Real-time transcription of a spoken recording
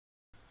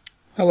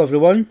Hello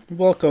everyone,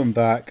 welcome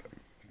back.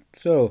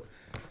 So,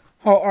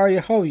 how are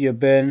you? How have you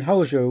been?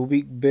 How's your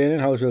week been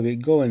and how's your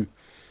week going?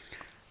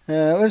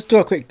 Let's do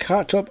a quick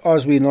catch up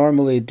as we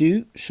normally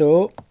do.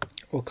 So,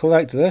 we'll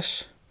collect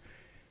this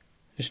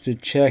just to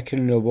check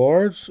in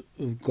rewards.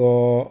 We've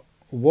got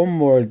one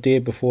more day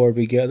before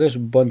we get this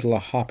bundle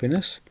of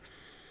happiness.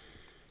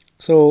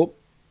 So,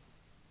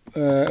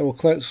 we'll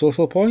collect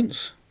social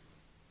points.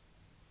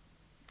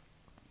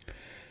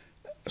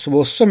 So,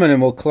 we'll summon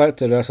and we'll collect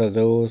the rest of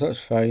those, that's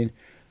fine.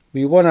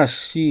 We won a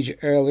siege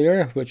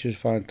earlier, which is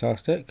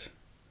fantastic.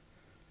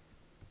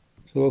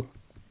 So we'll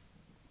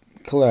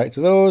collect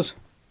those.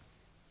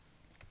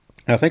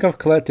 I think I've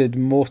collected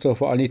most of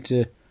what I need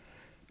to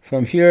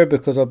from here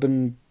because I've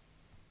been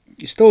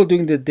still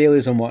doing the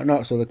dailies and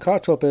whatnot. So the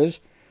catch up is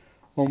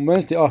on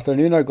Wednesday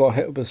afternoon I got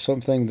hit with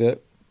something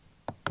that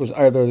was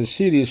either the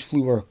serious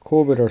flu or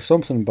COVID or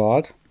something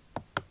bad,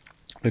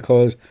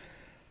 because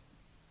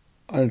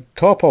on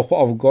top of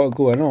what I've got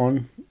going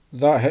on,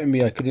 that hit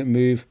me. I couldn't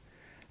move.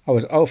 I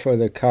was out for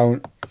the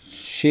count,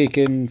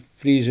 shaking,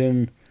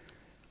 freezing.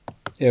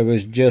 It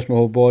was just my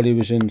whole body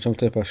was in some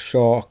type of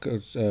shock.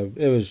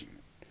 It was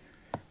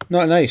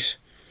not nice.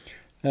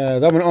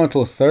 That went on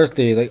until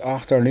Thursday, like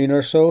afternoon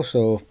or so.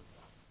 So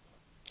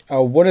I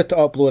wanted to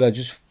upload, I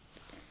just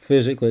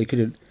physically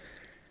couldn't.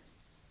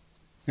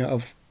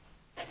 I've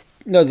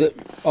know that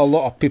a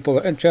lot of people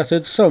are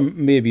interested.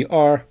 Some maybe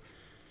are.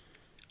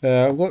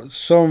 I've got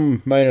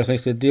some minor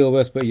things to deal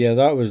with, but yeah,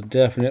 that was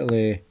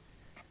definitely,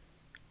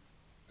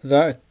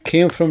 that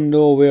came from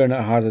nowhere and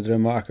it had a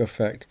dramatic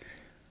effect.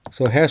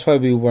 So hence why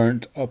we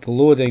weren't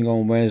uploading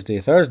on Wednesday,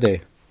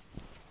 Thursday.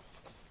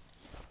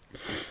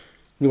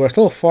 We were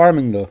still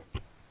farming though.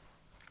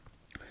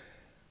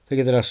 I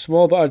think I did a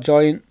small bit of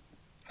giant.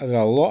 I did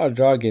a lot of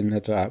dragon.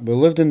 We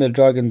lived in the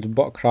dragon's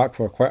butt crack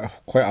for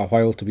quite a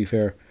while, to be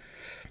fair.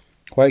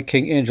 White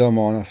King Angel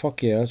Mana.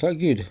 Fuck yeah, is that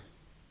good?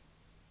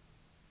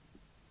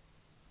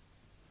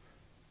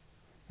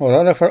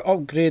 Oh, that for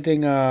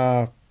upgrading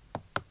a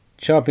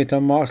champion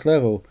to max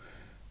level.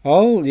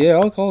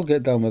 I'll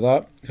get down with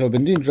that. So I've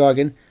been doing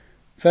dragon,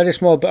 very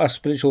small bit of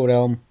spiritual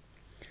realm,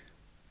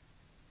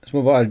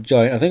 small bit of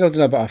giant. I think I've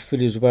done a bit of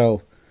food as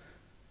well,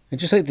 and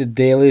just like the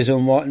dailies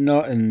and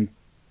whatnot. And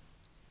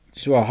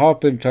so I have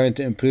been trying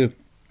to improve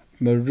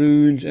my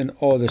runes and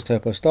all this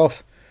type of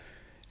stuff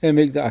and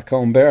make that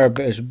account better.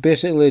 But it's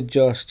basically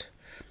just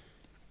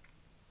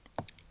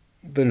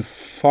been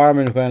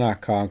farming when I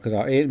can because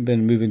I ain't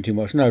been moving too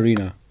much in the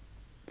arena.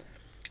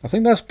 I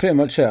think that's pretty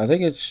much it. I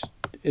think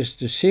it's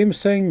the same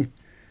thing.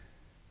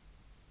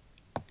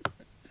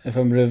 If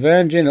I'm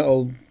revenging,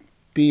 it'll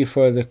be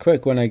for the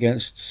quick win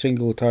against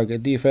single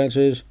target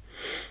defenses.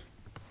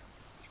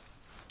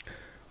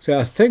 So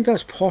I think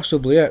that's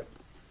possibly it.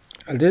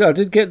 I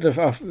did get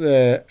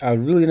a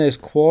really nice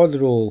quad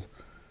roll.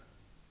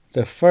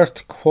 The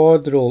first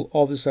quad roll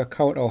of this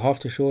account I'll have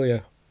to show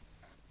you.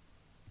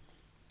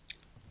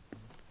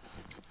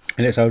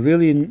 And it's a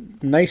really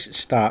nice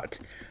stat.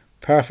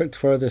 Perfect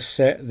for the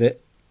set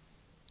that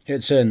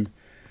it's in.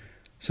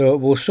 So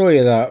we'll show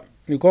you that.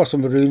 We've got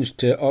some runes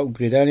to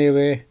upgrade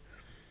anyway.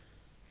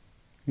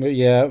 But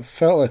yeah, it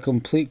felt like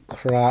complete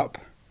crap.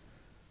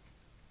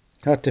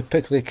 Had to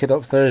pick the kid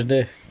up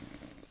Thursday.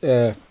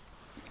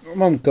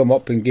 Mum come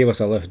up and gave us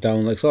a lift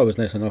down, like, so that was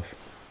nice enough.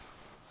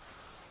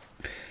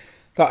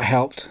 That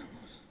helped.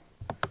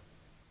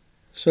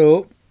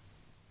 So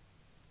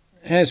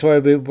hence why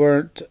we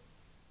weren't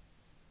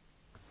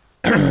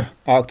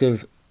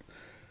active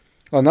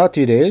on that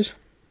 2 days.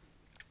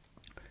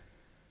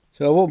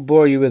 So I won't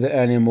bore you with it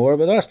anymore,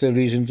 but that's the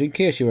reasons, in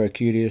case you were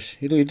curious.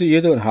 You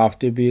don't have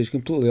to be, it's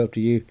completely up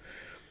to you.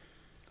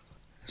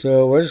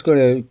 So we're just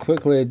going to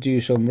quickly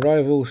do some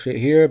rival shit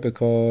here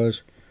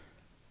because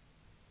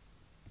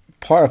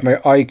part of my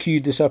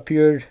IQ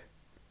disappeared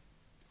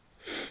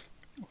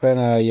when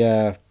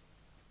I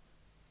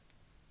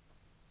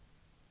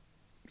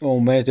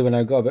on Wednesday when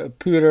I got a bit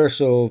poorer.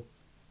 So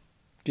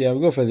yeah,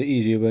 we'll go for the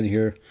easy win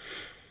here.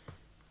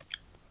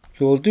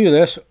 So we'll do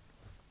this.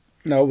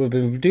 Now we've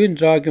been doing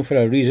dragon for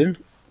a reason,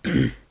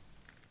 and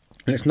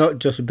it's not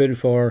just been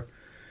for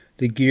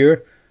the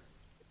gear.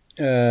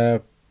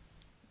 Let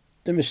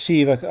me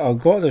see if I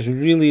got this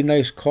really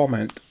nice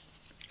comment.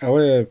 I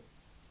want to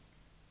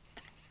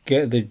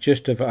get the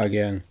gist of it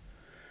again.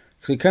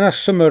 So it kind of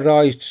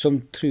summarised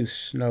some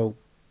truths. Now,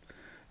 I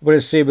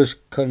wouldn't say it was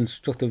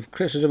constructive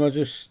criticism, I'll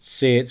just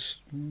say it's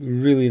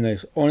really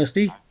nice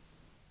honesty.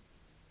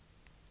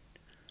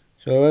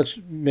 So let's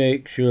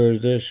make sure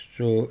this,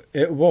 so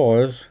it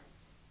was,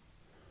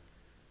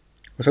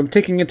 which I'm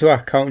taking into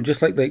account,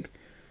 just like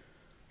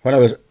when I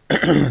was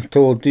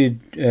told do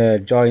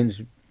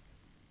Giants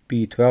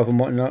B12 and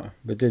whatnot,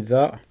 but did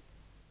that.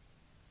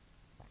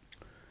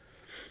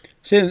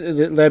 Same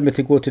that led me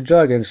to go to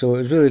Dragon, so it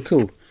was really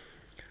cool.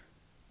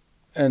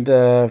 And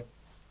so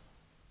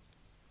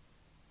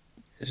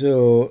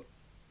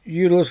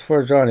Euros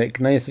for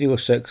Janik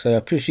 9306. I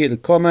appreciate the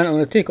comment. I'm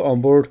going to take it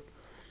on board.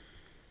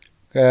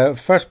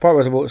 First part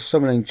was about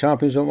summoning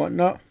champions and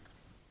whatnot.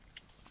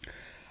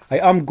 I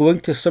am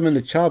going to summon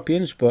the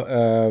champions,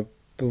 but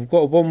we've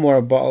got one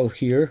more battle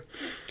here.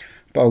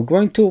 But I'm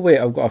going to wait.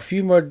 I've got a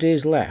few more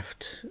days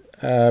left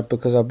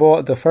because I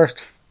bought the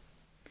first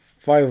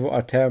 5 out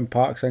of 10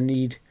 packs I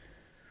need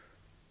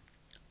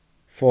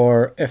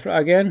for Ifrit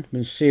again.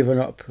 Been saving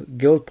up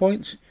guild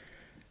points.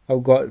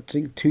 I've got, I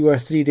think, 2 or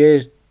 3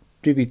 days,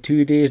 maybe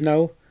 2 days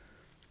now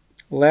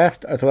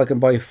left until I can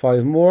buy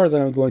 5 more.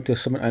 Then I'm going to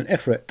summon an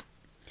Ifrit.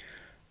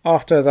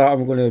 After that,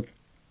 I'm going to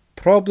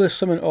probably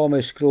summon all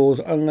my scrolls,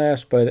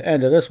 unless by the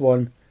end of this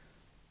one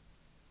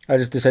I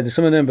just decide to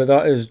summon them, but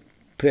that is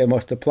pretty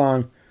much the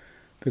plan,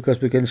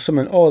 because we can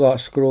summon all that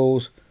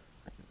scrolls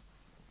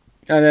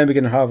and then we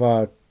can have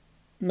a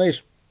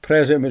nice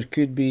present, which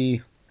could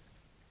be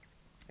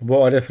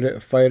water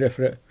Ifrit, fire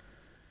Ifrit,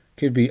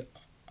 could be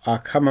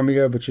a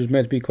Chamomile, which is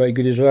meant to be quite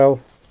good as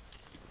well.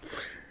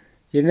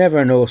 You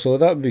never know, so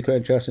that would be quite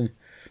interesting.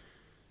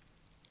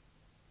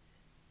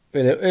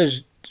 But it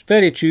is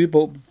very true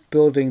about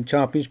building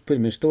champions, put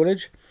them in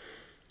storage,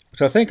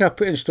 which I think I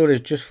put in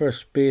storage just for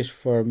space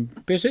for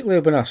basically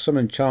when I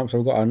summon champs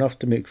I've got enough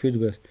to make food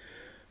with.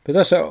 But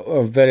that's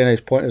a very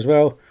nice point as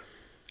well.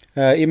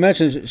 He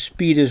mentions that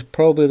speed is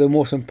probably the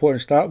most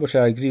important stat, which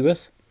I agree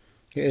with.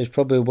 It is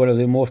probably one of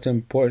the most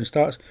important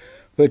stats,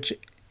 which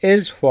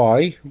is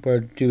why we're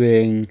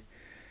doing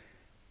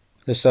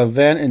this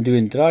event and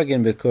doing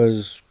Dragon,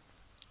 because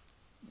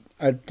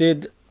I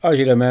did, as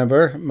you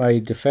remember, my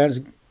defense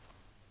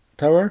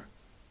tower.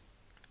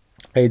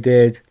 I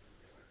did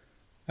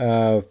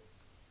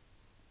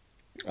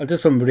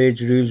some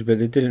rage runes, but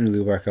they didn't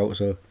really work out,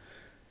 so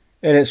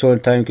in its own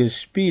time, because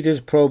speed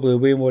is probably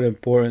way more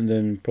important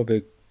than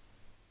probably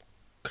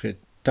crit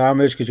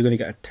damage, because you're going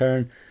to get a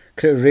turn.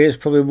 Crit rate is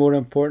probably more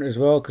important as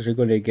well, because you're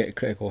going to get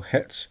critical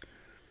hits.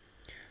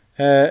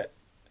 And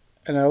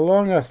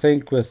along, I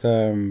think, with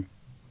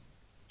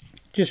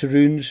just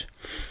runes,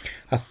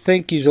 I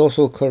think he's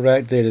also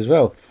correct there as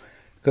well,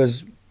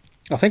 because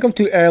I think I'm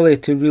too early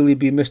to really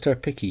be Mr.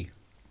 Picky.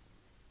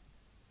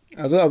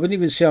 I wouldn't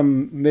even say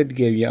I'm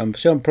mid-game yet. I'm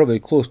saying I'm probably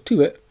close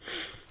to it.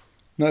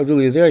 Not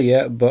really there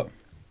yet, but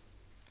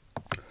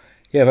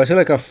yeah, if I say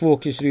like a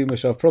focus rune,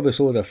 which I've probably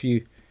sold a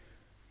few,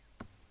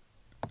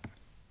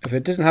 if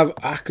it didn't have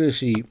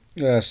accuracy,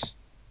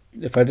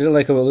 if I didn't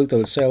like how it looked, I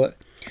would sell it.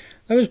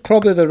 That was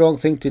probably the wrong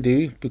thing to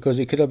do, because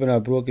it could have been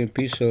a broken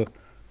piece, so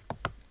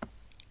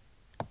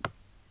I'm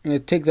going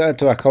to take that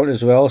into account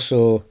as well.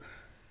 So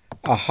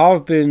I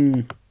have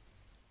been,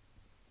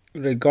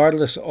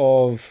 regardless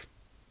of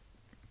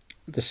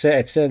the set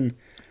it's in,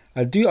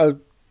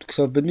 because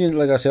I've been doing,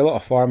 like I say, a lot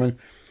of farming.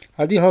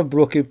 I do have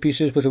broken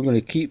pieces which I'm going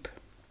to keep,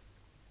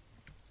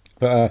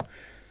 but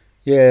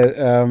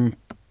yeah,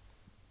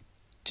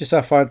 just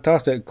a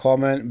fantastic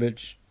comment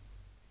which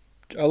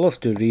I love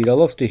to read. I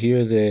love to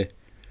hear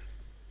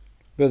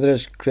whether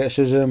it's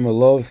criticism or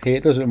love,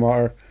 hate, doesn't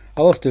matter.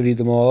 I love to read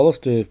them all. I love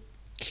to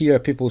hear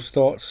people's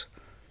thoughts.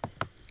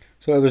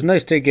 So it was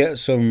nice to get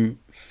some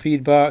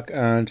feedback,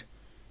 and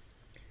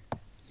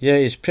yeah,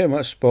 he's pretty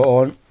much spot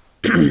on.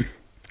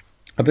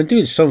 I've been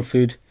doing some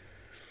food.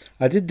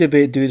 I did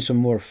debate doing some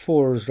more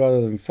 4s rather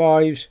than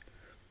 5s,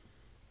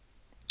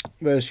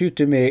 but it's who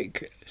to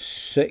make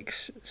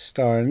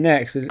 6-star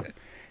next,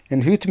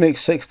 and who to make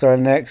 6-star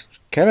next,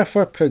 kind of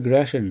for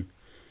progression.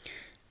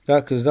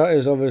 Because that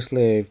is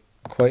obviously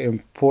quite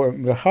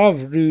important. We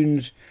have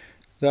runes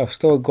that I've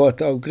still got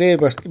to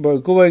upgrade. We're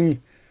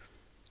going,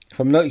 if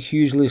I'm not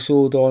hugely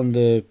sold on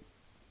the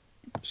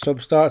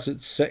substats,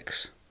 it's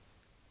 6.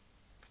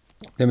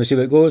 Then we see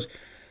what it goes.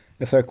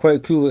 If they're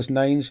quite cool, it's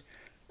 9s.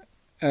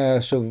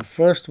 So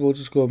first we'll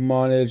just go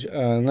manage,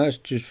 and let's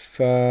just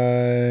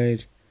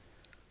find,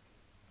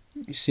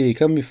 see,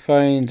 can we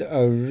find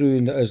a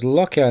rune that is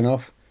lucky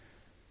enough?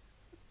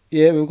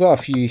 Yeah, we've got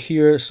a few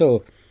here.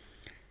 So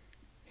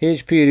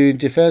HP rune,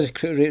 defense,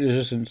 crit rate,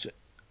 resistance.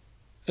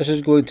 This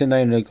is going to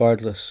 9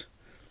 regardless,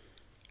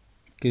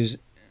 because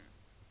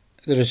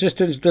the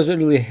resistance doesn't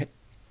really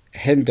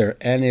hinder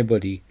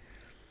anybody.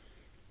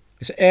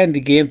 It's end the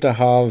game to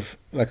have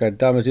like a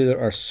damage dealer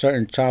or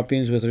certain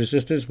champions with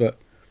resistance, but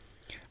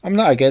I'm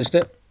not against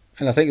it,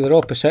 and I think they're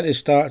all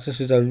percentage stats.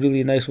 This is a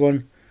really nice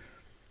one.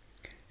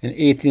 And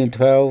 18 and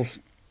 12,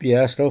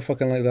 yeah, I still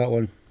fucking like that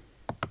one.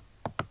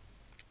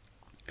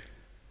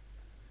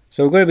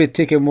 So we're going to be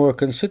taking more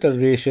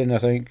consideration, I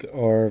think,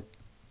 or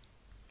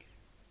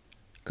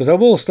because I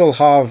will still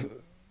have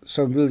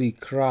some really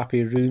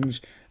crappy runes,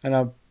 and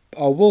I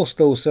will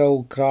still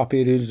sell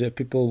crappy runes that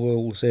people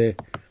will say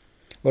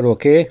are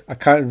okay. I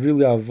can't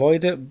really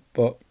avoid it,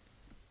 but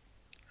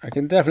I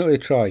can definitely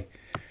try.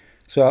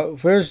 So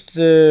where's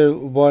the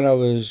one I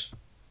was,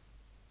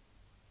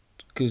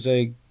 because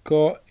I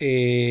got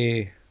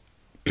a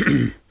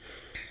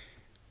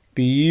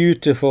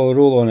beautiful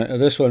roll on it.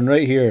 This one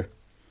right here.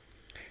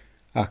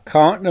 I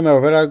can't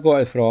remember where I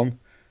got it from,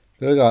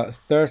 but I got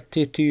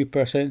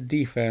 32%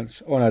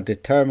 defense on a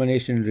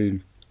determination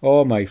rune.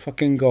 Oh my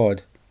fucking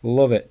god,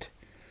 love it.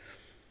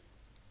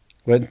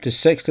 Went to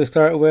 6 to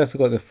start with,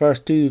 got the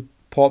first 2,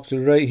 popped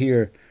right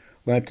here.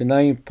 Went to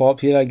 9,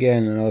 popped here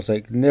again, and I was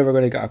like, never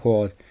going to get a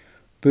quad.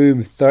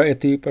 Boom,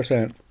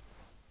 32%.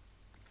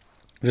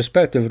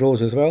 Respective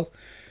rows as well,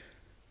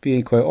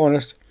 being quite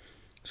honest.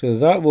 So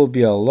that will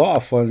be a lot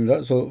of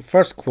fun. So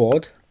first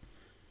quad.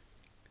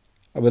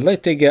 I would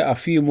like to get a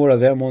few more of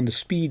them on the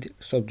speed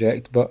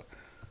subject, but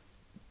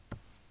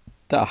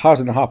that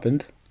hasn't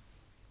happened.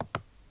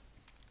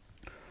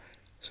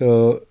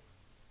 So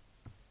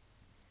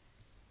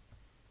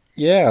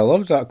yeah, I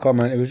loved that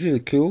comment. It was really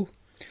cool.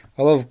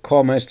 I love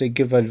comments that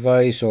give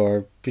advice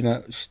or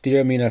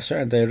steer me in a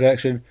certain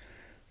direction,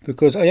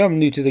 because I am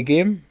new to the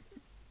game.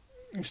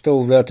 I'm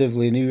still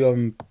relatively new.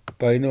 I'm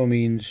by no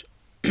means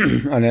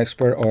an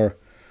expert or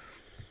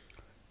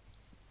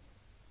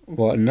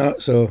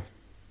whatnot. So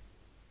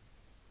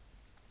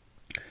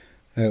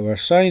we're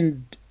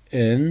signed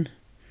in,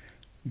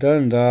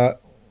 done that.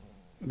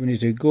 We need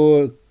to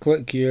go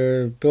click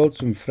here, build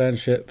some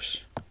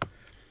friendships.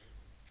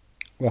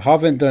 We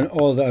haven't done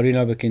all the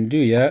arena we can do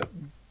yet,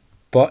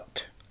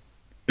 but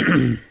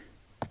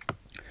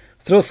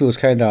throw feels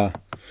kinda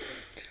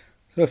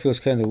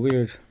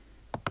weird.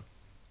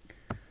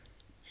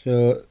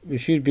 So we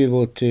should be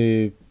able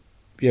to,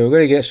 yeah, we're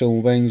going to get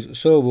some wings,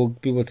 so we'll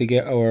be able to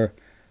get our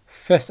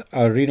 5th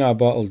arena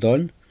battle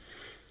done.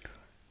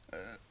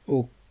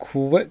 We'll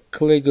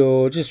quickly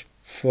go, just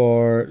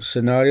for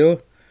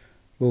scenario,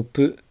 we'll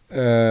put,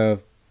 yeah,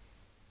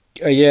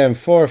 and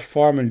for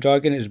farm and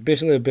dragon, it's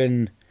basically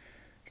been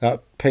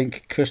that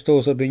pink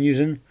crystals I've been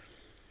using.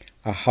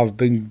 I have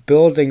been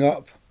building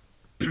up,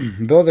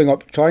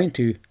 trying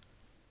to,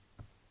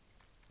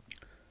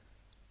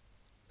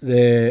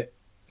 the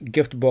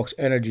gift box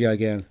energy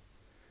again.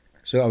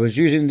 So I was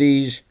using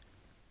these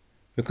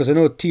because I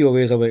know TOA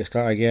is a way to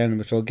start again,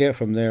 which I'll get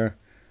from there,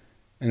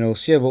 and I'll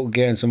see about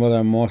getting some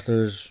other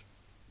monsters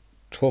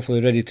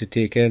hopefully ready to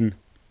take in.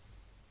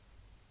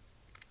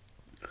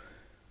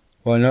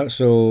 Why not?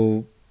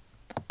 So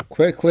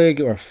quickly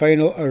get our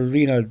final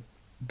arena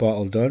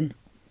battle done.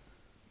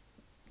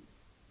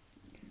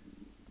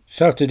 Just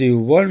have to do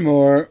one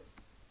more.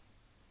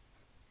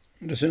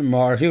 Doesn't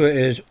matter who it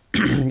is.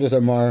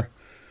 Doesn't matter.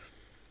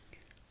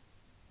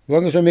 As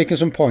long as we're making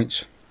some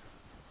points.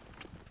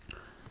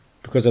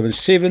 Because I've been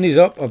saving these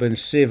up.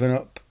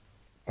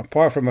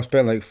 Apart from I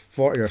spent like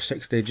 40 or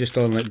 60 just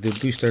on like the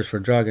boosters for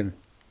dragon.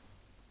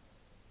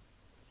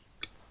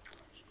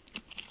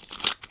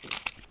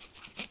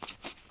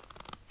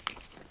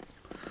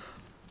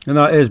 And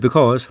that is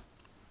because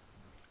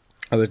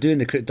I was doing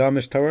the crit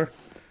damage tower,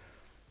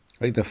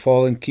 like the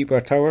fallen keeper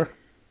tower.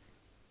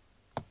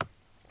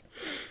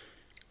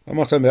 I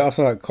must admit,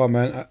 after that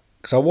comment,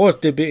 because I was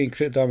debating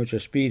crit damage or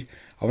speed,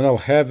 I'm now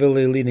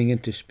heavily leaning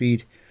into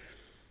speed.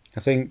 I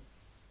think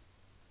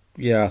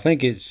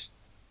it's,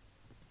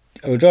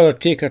 I would rather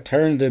take a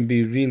turn than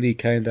be really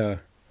kind of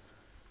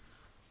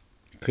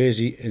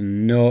crazy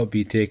and not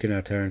be taking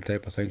a turn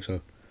type of thing.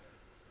 So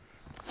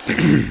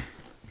we've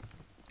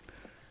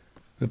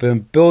been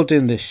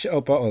building the shit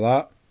up out of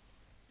that.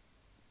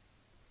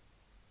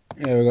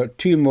 Yeah, we've got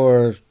 2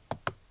 more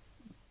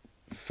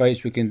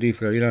fights we can do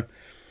for arena.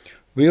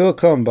 We'll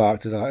come back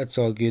to that, it's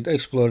all good.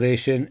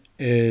 Exploration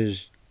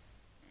is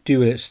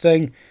doing its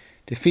thing.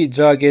 Defeat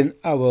dragon,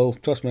 I will,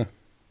 trust me.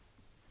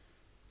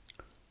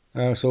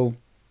 So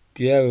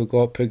yeah, we've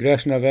got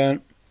progression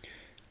event.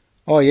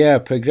 Oh yeah,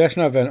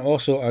 progression event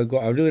also, I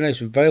got a really nice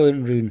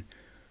violent rune,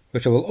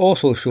 which I will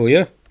also show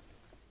you.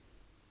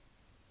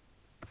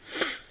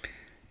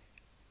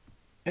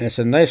 And it's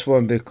a nice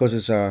one because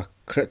it's a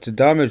crit to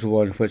damage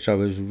one, which I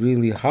was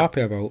really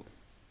happy about.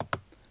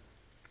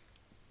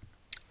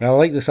 And I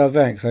like this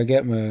event because I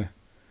get my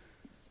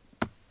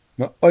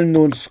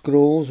unknown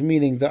scrolls,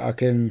 meaning that I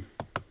can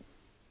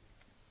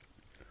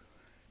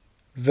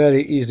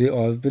very easily,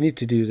 oh, we need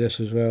to do this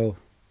as well.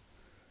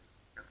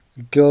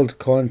 Guild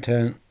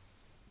content.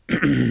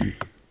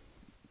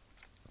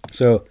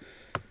 So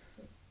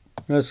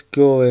let's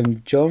go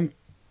and jump.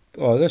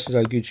 Oh, this is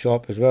a good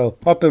shop as well.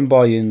 Up and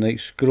buying like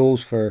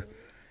scrolls for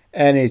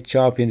any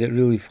champion that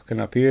really fucking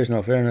appears, in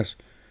all fairness.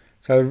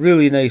 It's a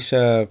really nice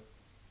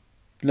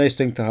nice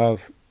thing to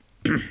have.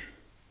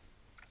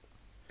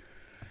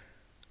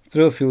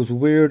 Throw feels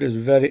weird, it's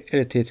very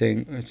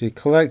irritating to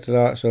collect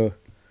that. So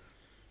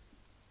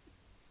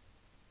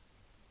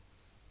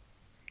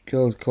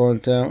guild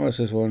content, what's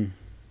this one?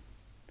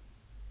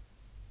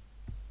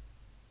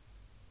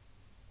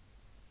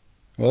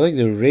 Well, I think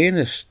the rain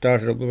has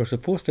started up. We were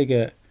supposed to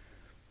get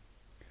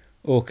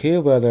okay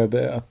weather,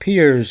 but it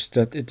appears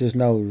that it is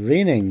now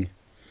raining.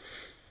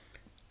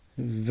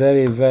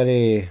 Very,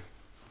 very,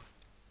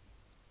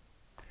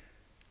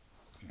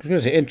 I was going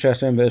to say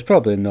interesting, but it's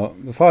probably not.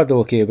 We've had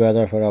okay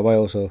weather for a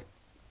while, so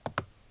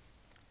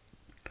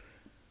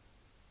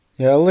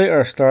yeah, a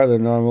later start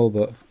than normal,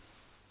 but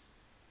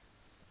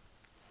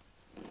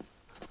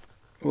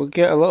we'll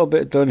get a little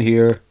bit done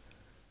here.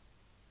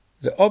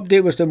 The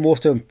update was the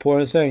most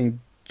important thing,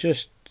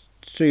 just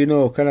so you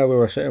know kind of where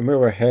we're sitting, where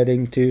we're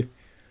heading to.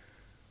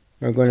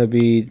 We're going to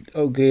be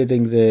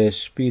upgrading the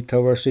speed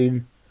tower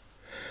soon.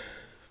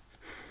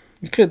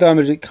 The crit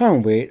damage, it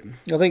can't wait.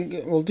 I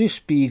think we'll do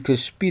speed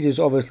because speed is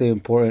obviously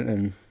important,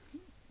 and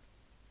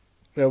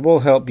it will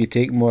help you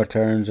take more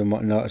turns and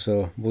whatnot.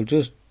 So we'll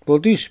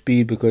do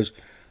speed because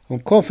I'm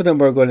confident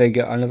we're going to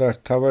get another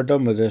tower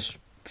done with this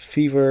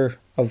fever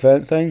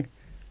event thing.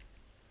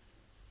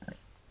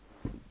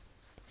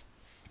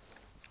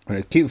 I'm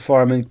going to keep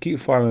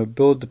farming,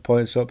 build the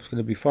points up. It's going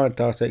to be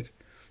fantastic.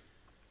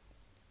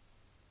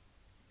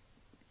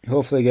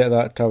 Hopefully get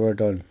that tower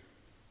done.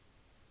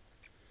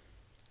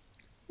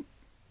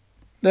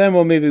 Then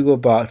we'll maybe go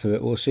back to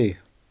it, we'll see.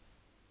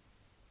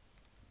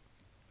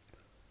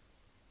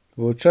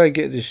 We'll try and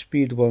get the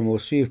speed one, we'll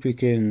see if we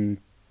can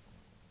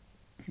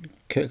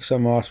kick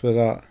some ass with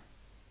that.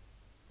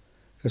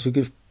 Because we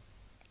could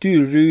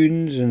do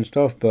runes and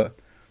stuff, but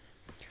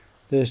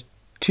there's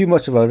too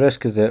much of a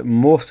risk that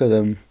most of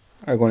them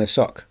are going to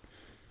suck.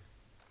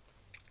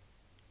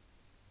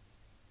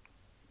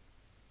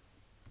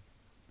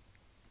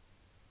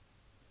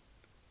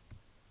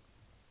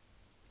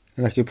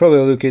 And I could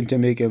probably look into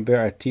making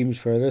better teams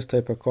for this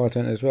type of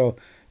content as well.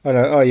 And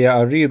oh yeah,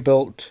 I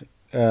rebuilt.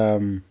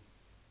 Oh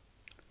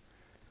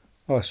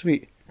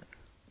sweet!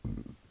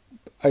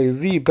 I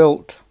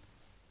rebuilt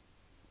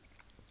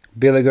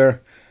Belaguer.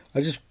 I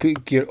just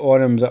put gear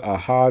on him that I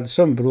had,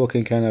 some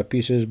broken kind of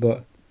pieces,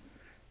 but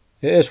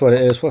it is what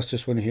it is. What's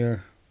this one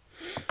here?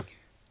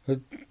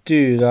 We'll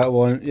do that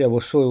one. Yeah,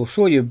 we'll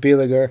show you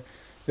Belaguer.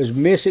 It's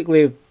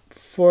basically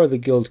for the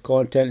guild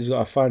content. He's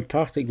got a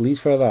fantastic lead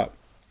for that.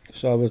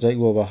 So I was like,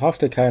 well, we'll have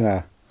to kind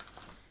of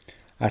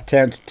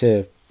attempt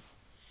to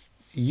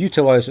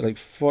utilize it, like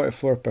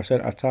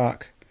 44%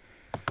 attack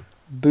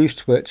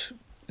boost, which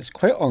is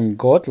quite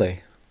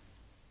ungodly.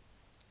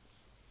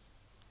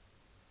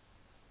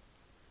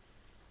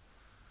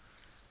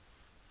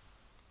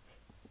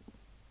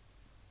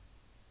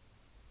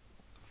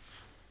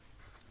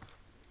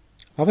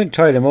 I haven't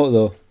tried him out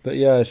though, but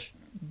yeah, it's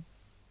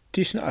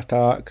decent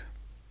attack.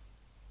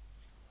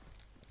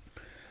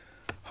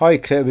 High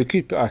crit, we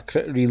could put a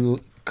crit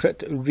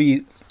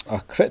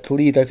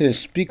lead, I couldn't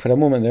speak for a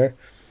moment there.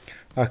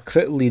 A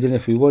crit lead in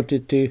if we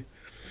wanted to.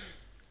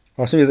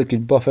 Or somebody that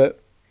could buff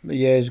it. But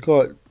yeah, he's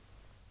got,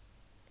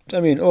 I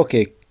mean,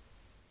 okay,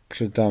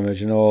 crit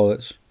damage and all,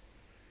 it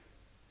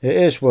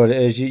is what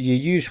it is. You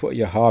use what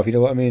you have, you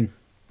know what I mean?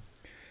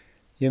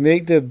 You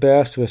make the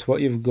best with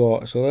what you've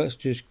got. So let's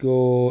just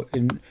go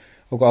in.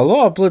 I've got a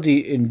lot of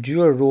bloody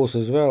endure rolls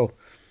as well.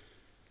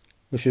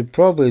 We should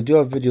probably do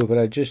a video where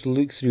I just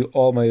look through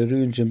all my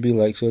runes and be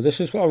like, so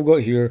this is what I've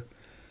got here.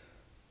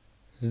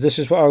 This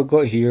is what I've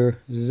got here.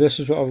 This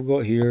is what I've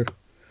got here.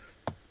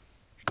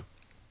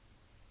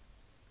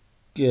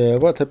 Yeah,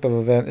 what type of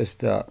event is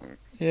that?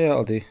 Yeah,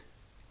 I'll do.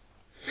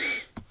 I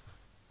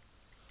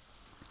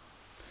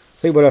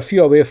think we're a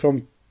few away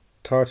from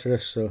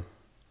Tartarus, so.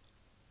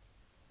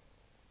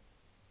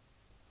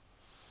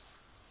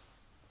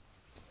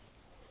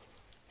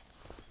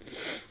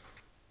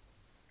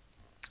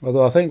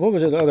 Although I think, what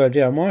was it the other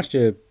day? I managed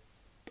to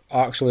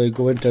actually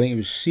go into, I think it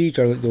was Siege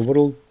or like the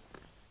World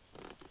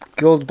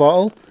Guild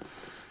Battle,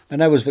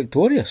 and I was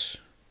victorious.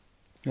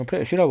 I'm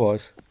pretty sure I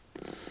was.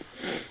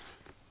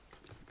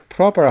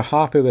 Proper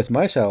happy with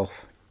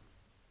myself.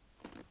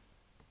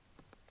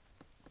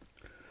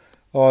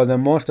 Oh, the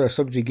monster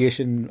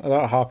subjugation,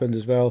 that happened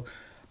as well.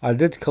 I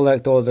did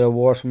collect all the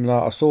rewards from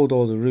that. I sold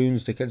all the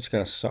runes, they just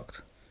kind of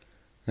sucked.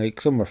 Like,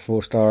 some were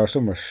 4-star,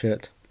 some were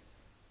shit.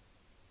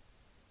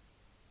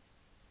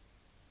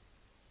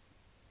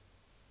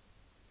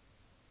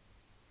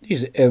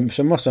 These imps,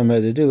 I must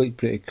admit, they do look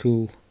pretty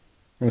cool.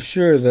 I'm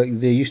sure that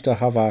they used to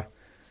have a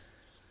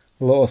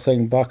little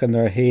thing back in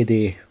their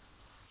heyday.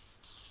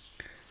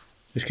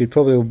 This could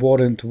probably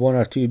warrant 1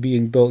 or 2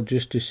 being built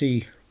just to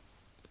see.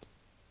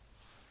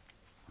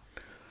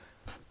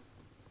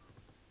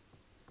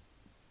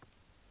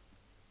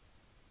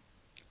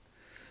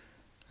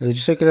 Are they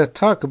just like an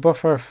attack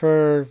buffer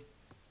for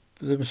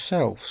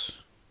themselves?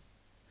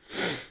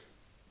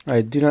 I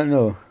do not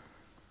know.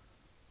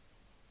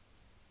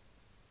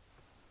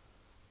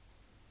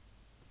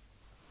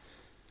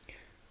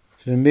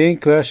 So the main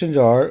questions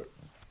are,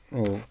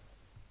 the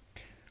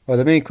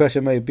main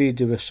question might be,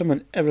 do we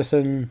summon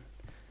everything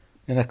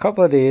in a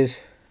couple of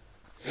days,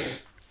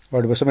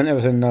 or do we summon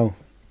everything now?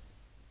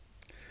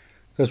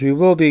 Because we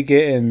will be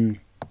getting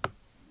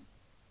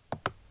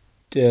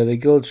the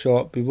guild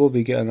shop, we will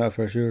be getting that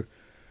for sure.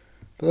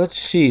 But let's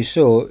see,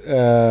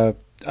 so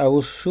I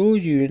will show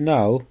you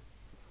now.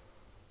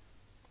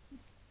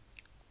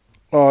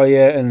 Oh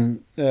yeah,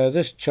 and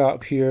this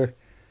chap here,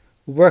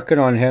 working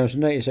on him, so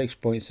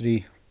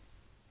 96.3.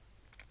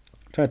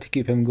 Trying to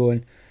keep him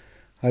going.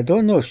 I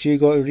don't know if she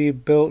got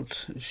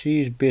rebuilt.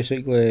 She's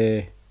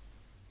basically,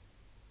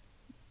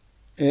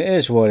 it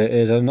is what it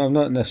is. I'm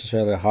not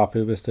necessarily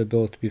happy with the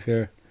build, to be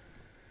fair.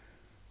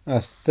 I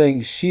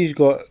think she's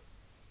got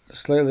a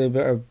slightly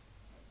better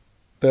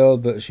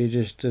build, but she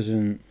just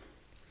doesn't,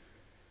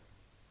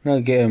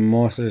 not getting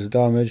monstrous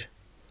damage.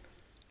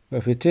 But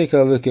if we take a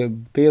look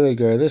at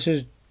Belaguer, this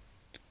is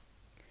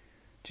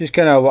just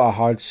kind of what I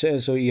had sitting.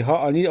 So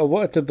I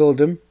wanted to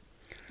build him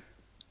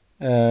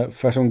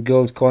for some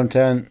guild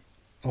content.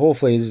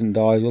 Hopefully he doesn't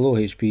die, he's a low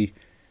HP.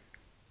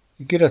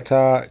 good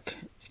attack.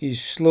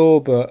 He's slow,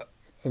 but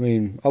I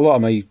mean, a lot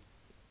of my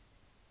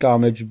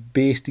damage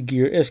based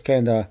gear is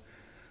kind of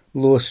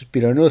low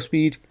speed or no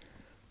speed.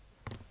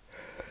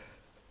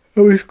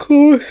 It was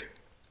close.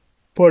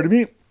 Pardon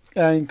me.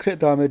 And crit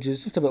damage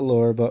is just a bit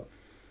lower, but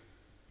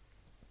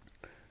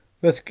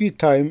with good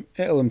time,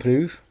 it'll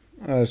improve,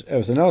 as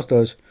everything else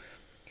does.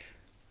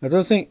 I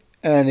don't think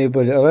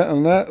anybody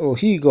on that. Well,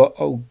 he got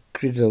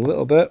upgraded a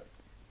little bit.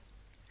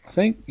 I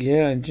think,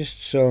 yeah, and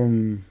just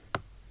some.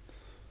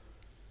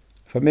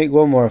 If I make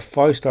one more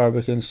 5-star,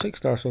 we can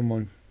 6-star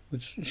someone,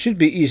 which should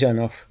be easy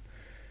enough.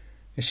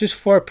 It's just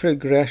for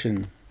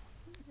progression.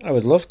 I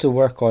would love to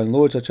work on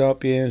loads of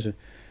champions.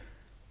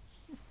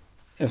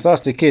 If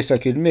that's the case, I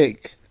could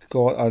make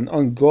an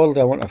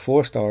ungodly amount of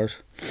 4-stars.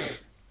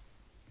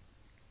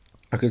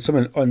 I could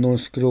summon unknown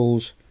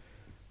scrolls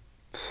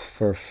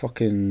for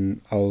fucking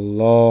a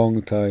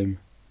long time.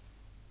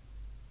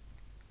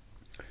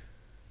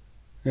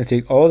 And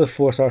take all the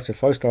 4-stars to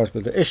 5-stars,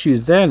 but the issue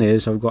then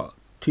is I've got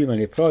too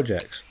many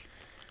projects.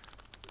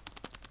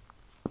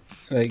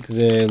 Like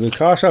the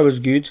Lucasa was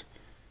good.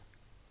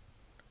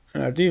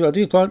 And I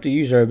do plan to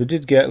use her. We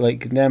did get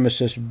like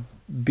Nemesis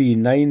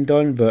B9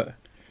 done, but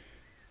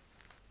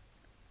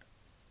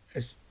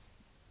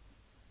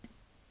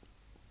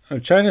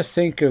I'm trying to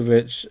think of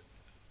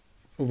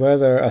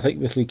whether I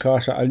think with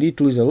Lucasa I need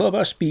to lose a little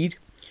bit of speed,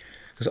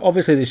 because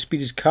obviously the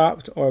speed is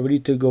capped, or we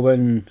need to go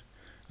in.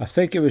 I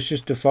think it was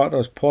just the fact I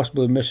was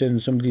possibly missing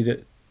somebody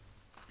that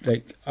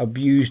like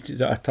abused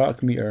the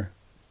attack meter.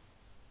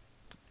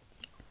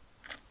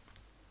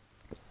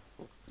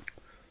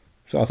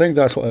 So I think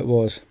that's what it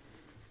was.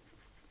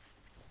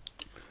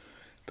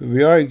 But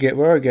we are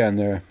getting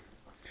there.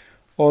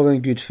 All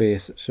in good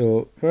faith.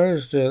 So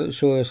let's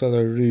show this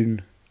other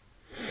rune.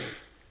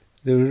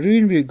 The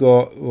rune we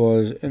got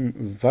was in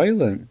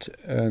Violent,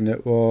 and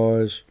it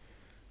was.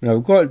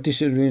 I've got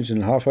decent runes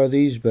in half of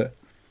these, but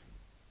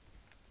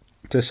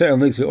to sit and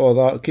look through all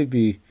that could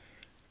be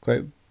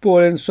quite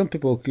boring. Some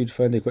people could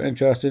find it quite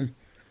interesting.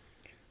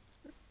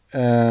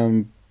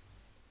 So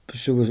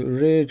was it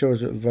Rage or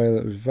was it Violent?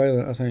 It was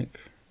Violent, I think.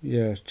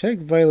 Yeah, check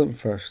Violent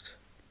first.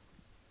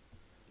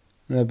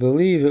 And I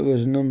believe it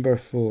was number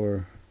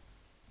 4.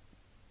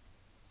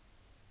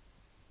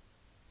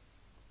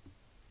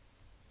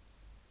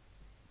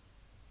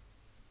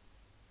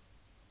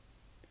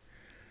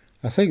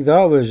 I think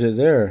that was it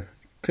there.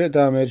 Crit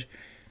damage,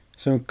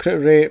 some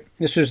crit rate.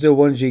 This is the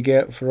ones you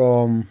get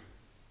from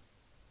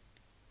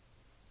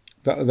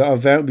that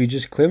event we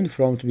just claimed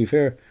from, to be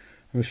fair.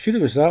 I'm sure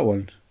it was that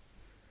one.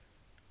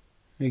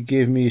 It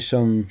gave me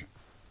some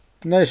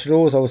nice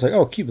rolls. I was like,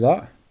 oh, keep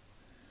that.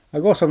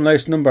 I got some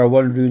nice number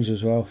 1 runes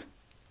as well.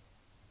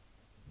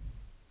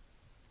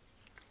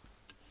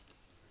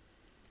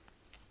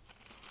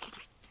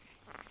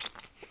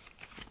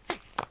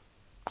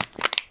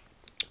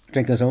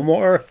 Drinking some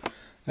water.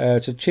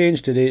 It's a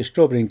change today. It's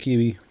strawberry and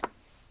kiwi.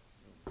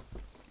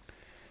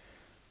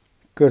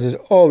 Because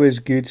it's always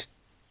good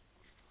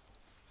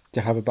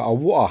to have a bit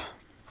of water.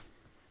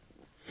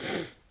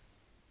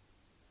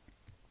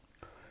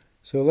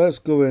 So let's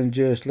go and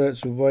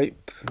let's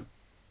wipe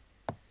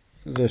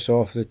this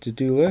off the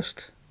to-do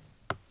list.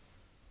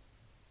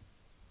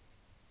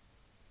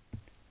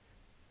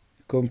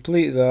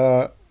 Complete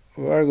that.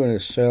 We're going to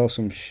sell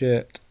some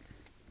shit.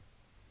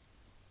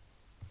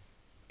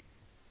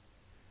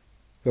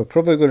 We're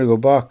probably going to go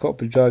back up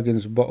the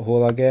Dragon's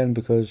Butthole again,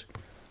 because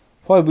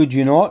why would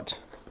you not?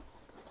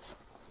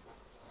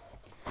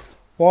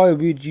 Why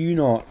would you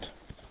not?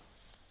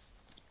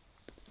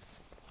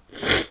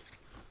 It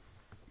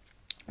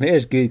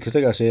is good, because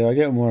like I say, I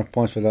get more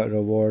points for that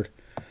reward.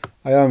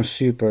 I am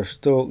super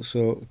stoked,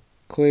 so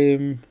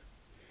claim,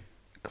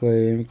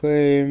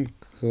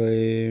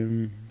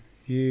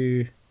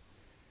 you.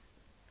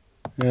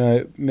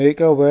 Alright, make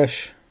a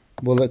wish.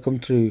 Will it come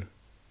true?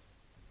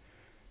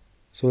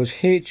 So it's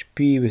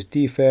HP with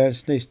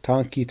defense, nice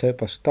tanky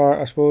type of start,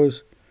 I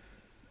suppose.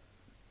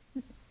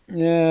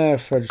 Yeah,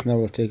 first now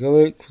we'll take a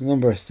look.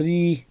 Number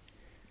 3,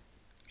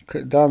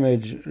 crit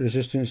damage,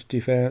 resistance,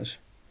 defense.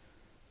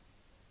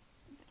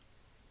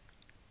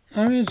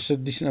 I mean, it's a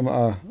decent amount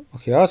of.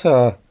 Okay, that's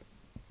a.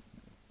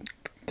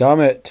 Damn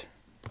it.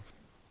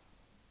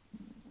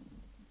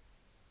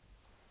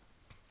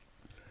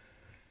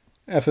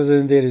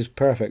 Everything there is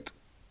perfect.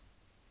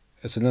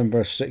 It's a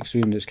number 6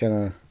 rune that's kind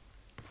of.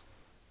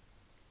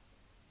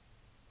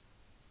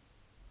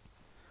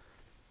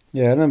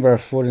 Yeah, number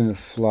 4 in the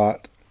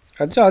flat.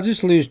 I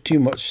just lose too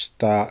much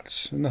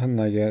stats. Nothing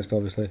against,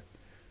 obviously.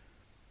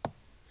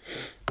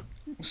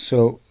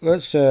 So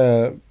let's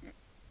do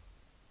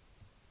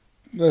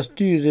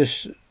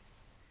this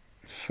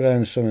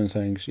friend summon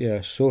things.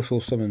 Yeah,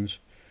 social summons.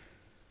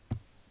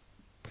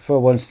 For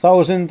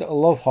 1000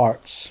 love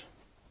hearts.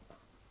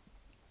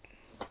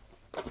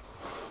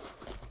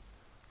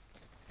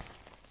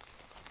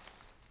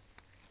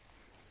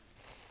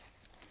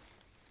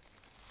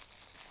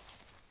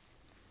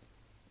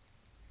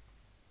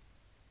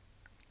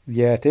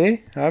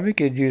 Yeti, we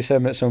could use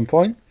him at some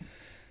point.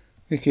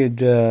 We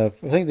could, I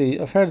think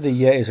I've heard the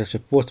Yetis are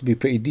supposed to be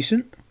pretty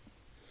decent.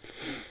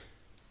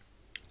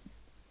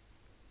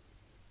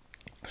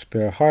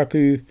 Spare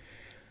Harpy.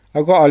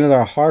 I've got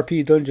another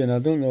Harpy dungeon. I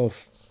don't know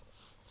if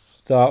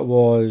that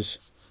was...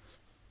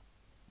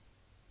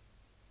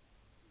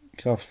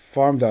 I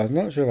farmed that. I'm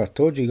not sure if I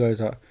told you guys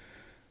that.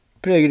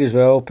 Pretty good as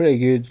well. Pretty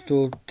good.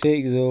 We'll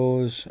take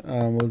those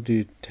and we'll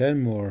do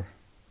 10 more.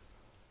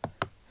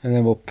 And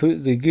then we'll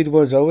put the good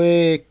ones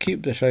away.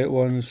 Keep the shite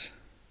ones.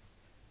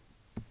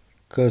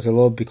 Because they'll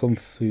all become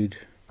food.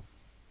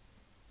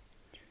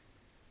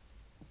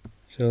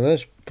 So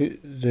let's put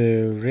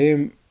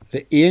the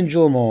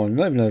angel mon,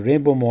 not even a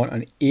rainbow mon,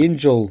 an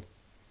angel.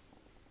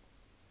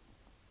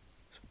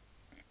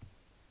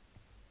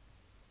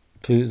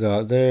 Put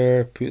that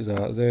there, put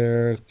that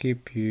there,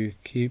 keep.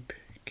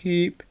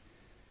 I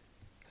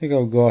think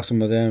I've got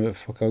some of them, but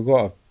fuck, I've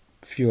got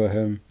a few of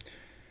him.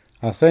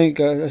 I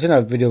think, I've seen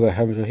a video about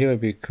him, so he might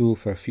be cool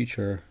for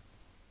future.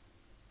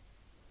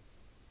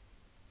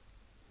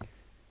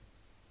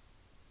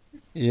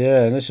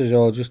 Yeah, and this is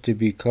all just to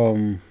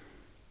become...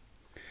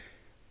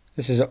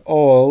 This is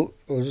all,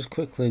 we'll just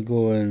quickly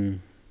go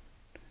in.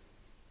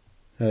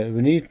 Right,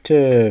 we need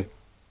to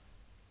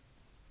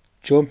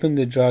jump in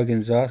the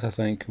dragon's ass, I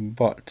think,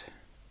 but...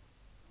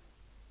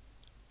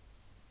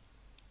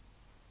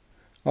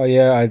 Oh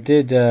yeah, I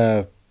did,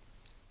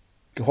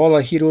 Hall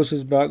of Heroes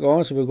is back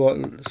on, so we've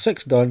got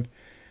 6 done.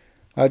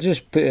 I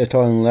just put it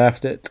on and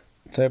left it,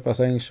 type of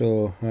thing,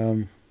 so,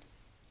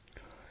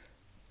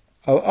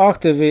 I'll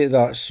activate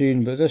that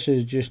soon, but this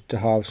is just to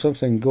have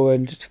something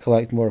going, just to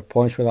collect more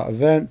points for that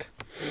event.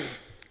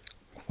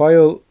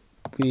 While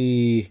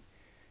we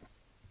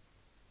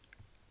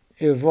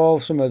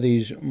evolve some of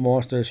these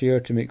monsters here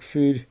to make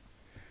food,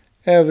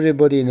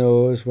 everybody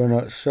knows we're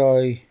not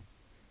shy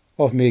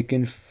of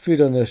making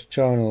food on this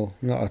channel,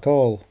 not at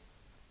all.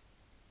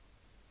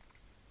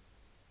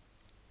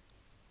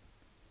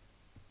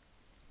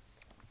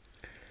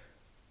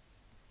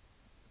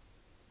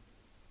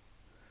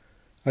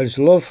 I just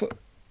love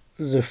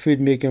the food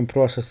making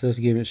process of this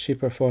game, it's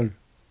super fun.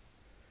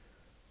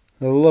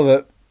 I love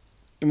it.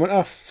 You want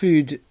a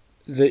food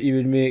that you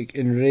would make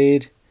in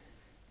Raid,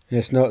 and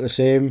it's not the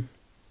same.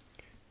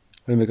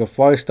 When you make a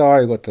 5-star,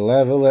 you've got to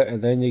level it,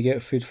 and then you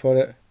get food for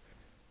it.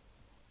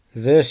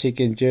 This you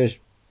can just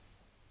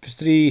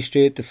 3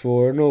 straight to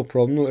 4, no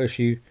problem, no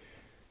issue.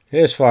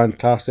 It's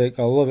fantastic,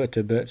 I love it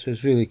to bits,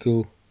 it's really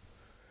cool.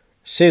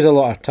 Saves a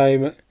lot of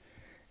time.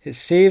 It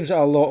saves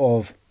a lot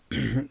of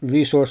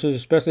resources,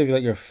 especially if you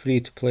like you're free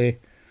to play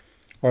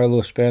or a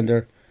low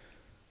spender.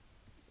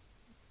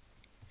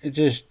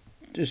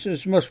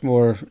 It's much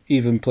more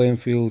even playing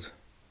field.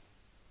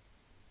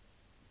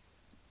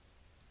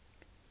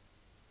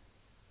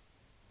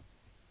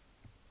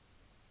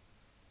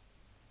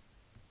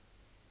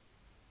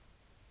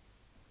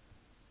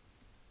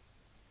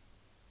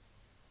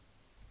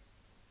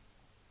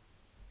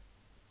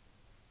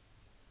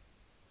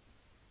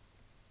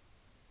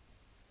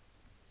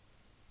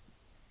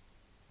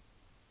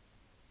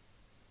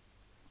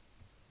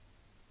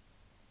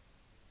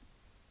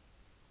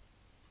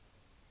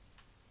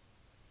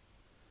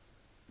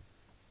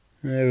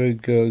 There we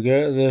go,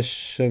 get this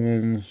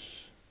summons.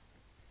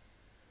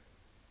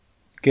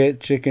 Get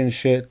chicken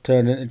shit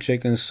turned into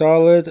chicken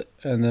salad,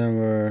 and then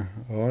we're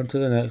on to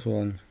the next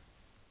one.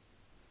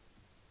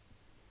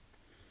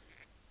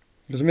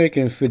 Because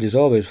making food is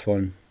always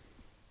fun.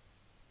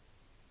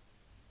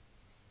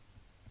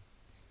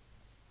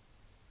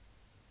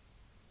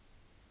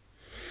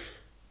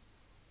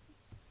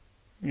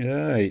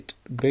 Right,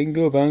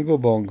 bingo, bango,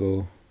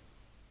 bongo.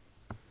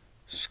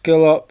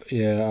 Skill up,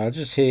 yeah, I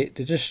just hate,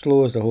 it just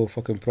slows the whole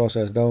fucking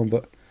process down,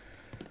 but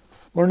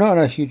we're not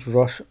in a huge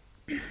rush.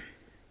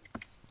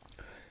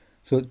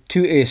 So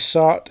 2A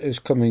SAT is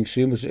coming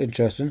soon, which is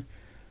interesting.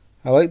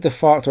 I like the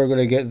fact we're going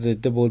to get the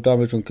double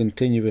damage on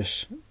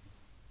continuous.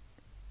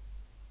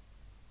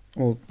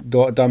 Well,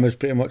 dot damage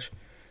pretty much.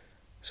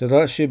 So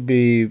that should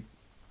be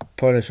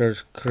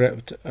Punisher's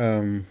Crypt.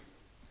 Getting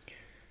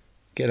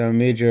a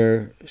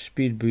major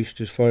speed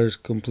boost as far as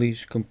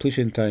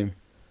completion time.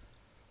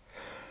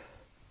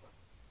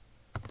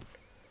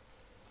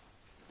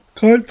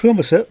 Can't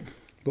promise it,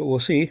 but we'll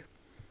see.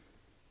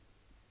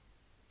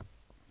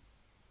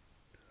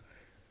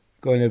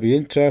 Going to be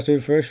interesting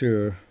for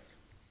sure.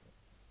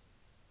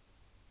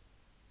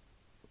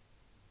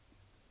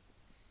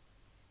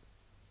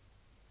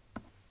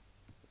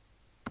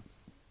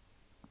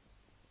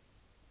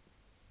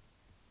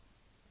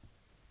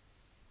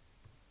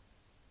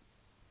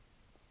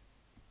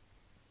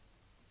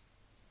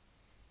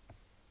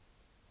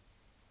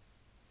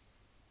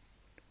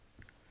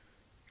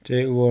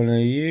 Take one of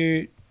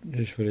you,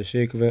 just for the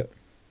sake of it.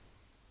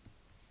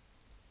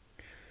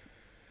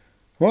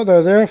 What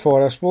they're there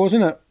for, I suppose,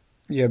 isn't it?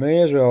 You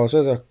may as well.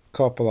 So there's a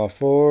couple of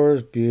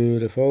 4s,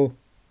 beautiful.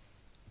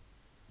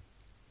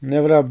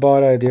 Never a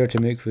bad idea to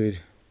make food.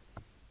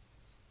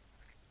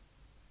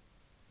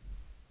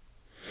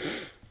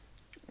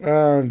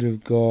 And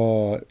we've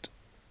got...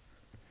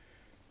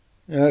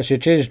 she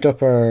changed up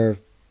her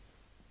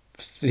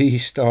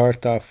 3-star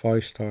to a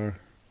 5-star.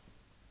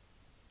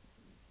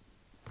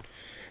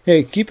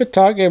 Hey, keep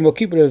attacking, we'll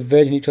keep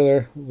revenging each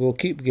other, we'll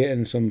keep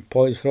getting some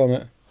points from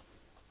it.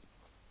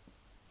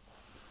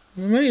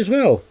 We might as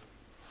well.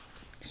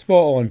 Spot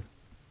on.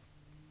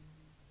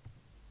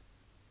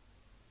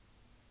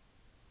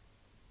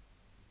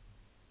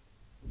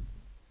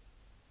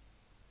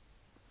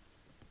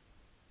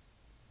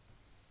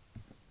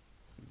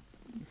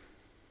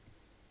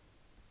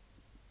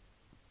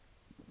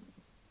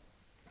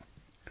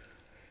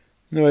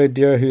 No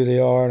idea who they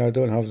are, and I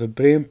don't have the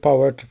brain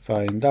power to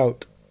find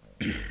out.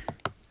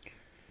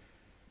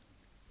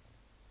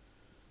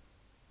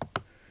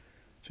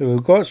 So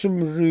we've got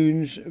some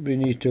runes we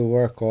need to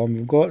work on.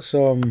 We've got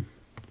some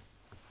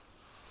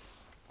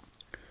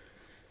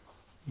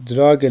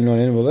dragon on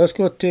in. Well, let's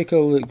go take a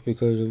look,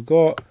 because we've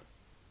got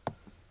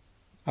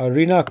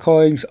arena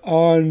coins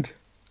and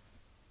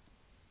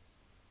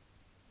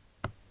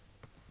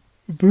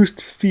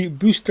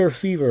booster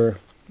fever.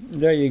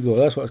 There you go,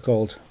 that's what it's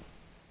called.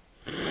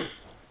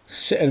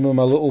 Sitting with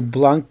my little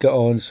blanket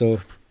on,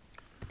 so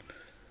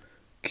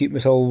keep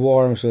myself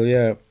warm. So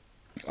yeah,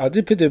 I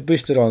did put the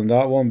booster on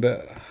that one,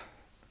 but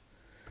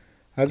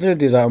I didn't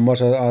do that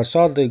much. I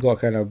sadly got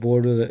kind of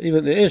bored with it.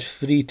 Even it is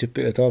free to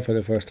put it on for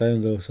the first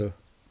time though.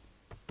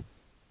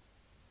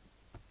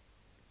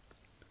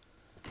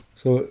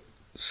 So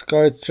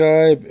Sky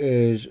Tribe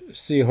is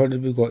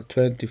 300. We've got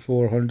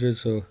 2400.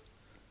 So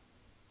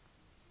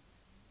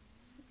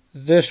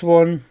this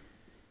one,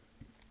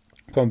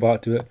 come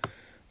back to it.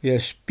 Yeah,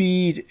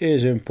 speed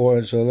is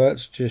important. So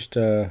let's just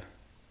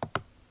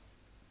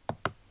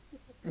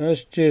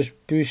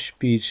boost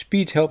speed.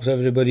 Speed helps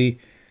everybody.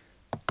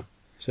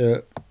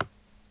 So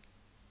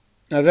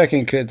I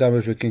reckon crit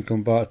damage we can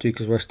come back to,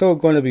 because we're still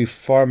going to be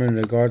farming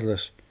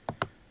regardless.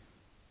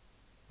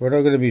 We're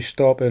not going to be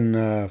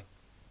stopping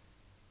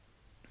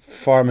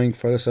farming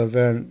for this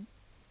event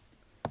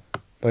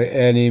by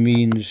any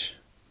means.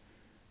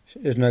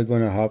 It's not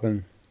going to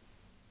happen.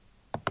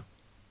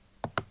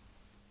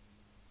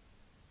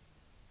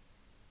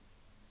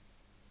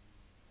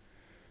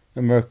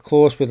 And we're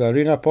close with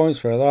arena points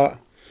for that.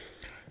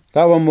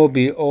 That one will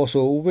be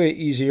also way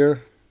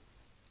easier.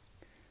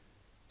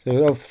 So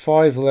we have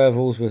 5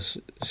 levels with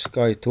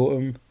Sky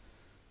Totem,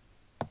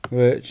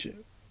 which,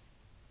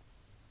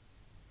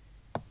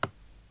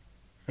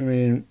 I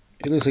mean,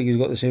 it looks like he's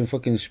got the same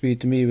fucking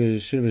speed to me, but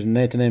it was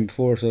 99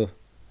 before, so.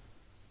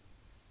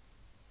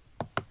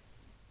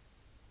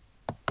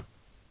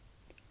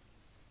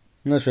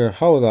 I'm not sure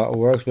how that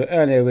works, but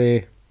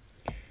anyway,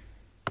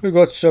 we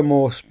got some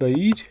more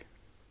speed.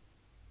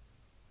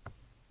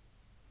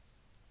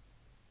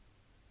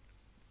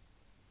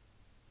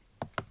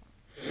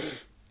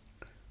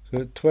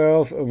 So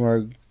 12, and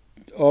we're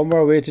on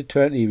our way to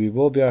 20. We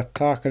will be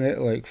attacking it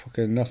like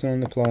fucking nothing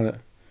on the planet.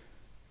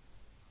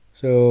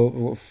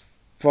 So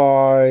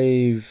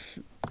 5,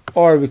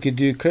 or we could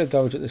do crit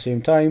damage at the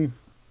same time.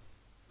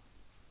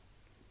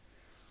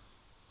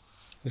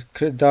 The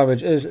crit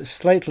damage is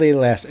slightly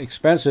less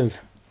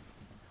expensive.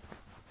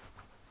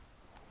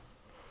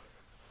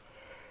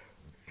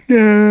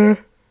 Yeah.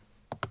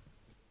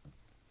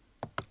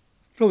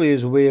 Probably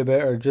is way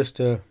better just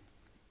to,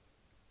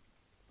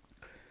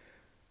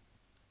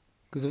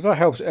 because if that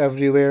helps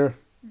everywhere,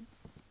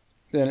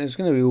 then it's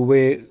going to be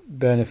way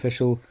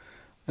beneficial.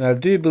 And I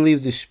do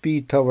believe the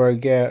speed tower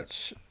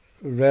gets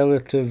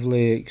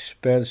relatively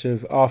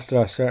expensive after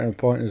a certain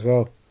point as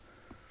well.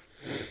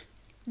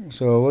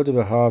 So what do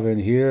we have in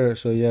here?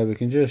 So yeah, we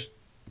can just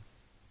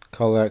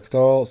collect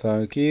all,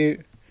 thank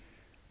you.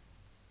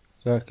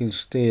 That can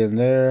stay in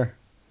there.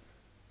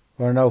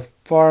 We're now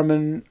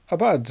farming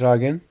about a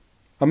dragon.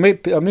 I may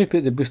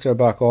put the booster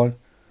back on.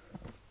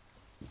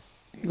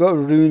 Got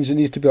runes that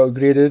needs to be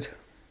upgraded.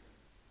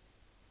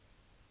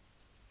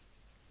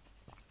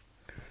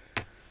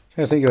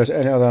 I think there was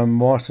any other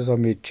monsters I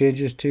made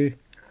changes to.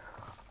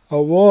 I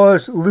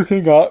was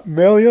looking at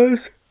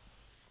Melias,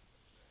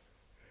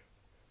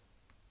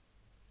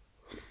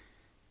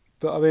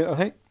 but I mean, I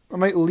think I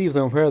might leave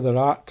them where they're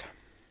at.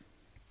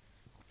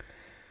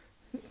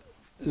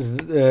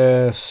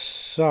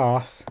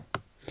 South,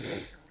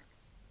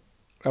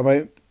 I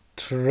might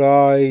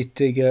try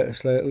to get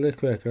slightly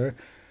quicker.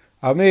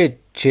 I may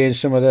change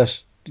some of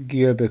this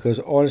gear, because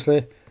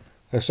honestly,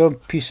 there's some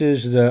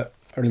pieces that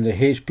are in the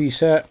HP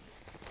set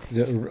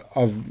that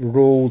I've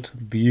rolled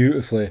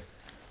beautifully.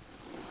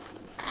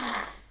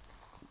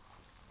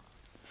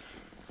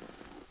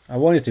 I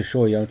wanted to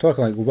show you, I'm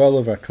talking like well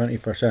over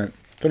 20%,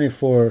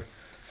 24,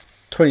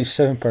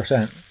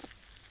 27%.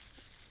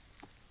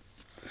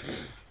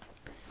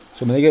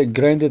 So when they get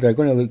grinded, they're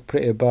going to look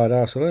pretty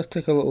badass. So let's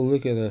take a little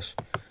look at this.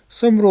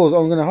 Some rolls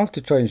I'm going to have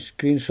to try and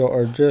screenshot,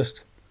 or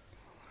just,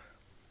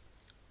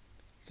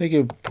 I think it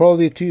would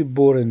probably be too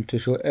boring to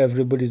show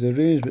everybody the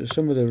runes, but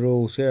some of the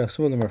rolls, yeah,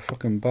 some of them are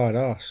fucking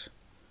badass.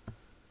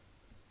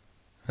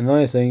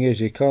 Another thing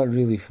is, you can't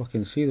really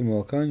fucking see them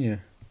all, can you?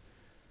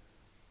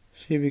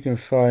 See if we can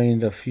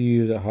find a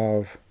few that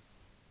have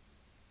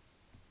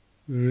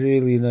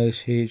really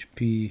nice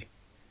HP.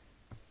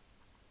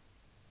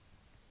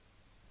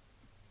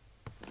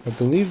 I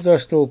believe they're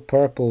still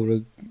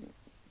purple,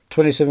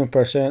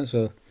 27%,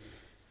 so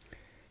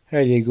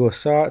here you go,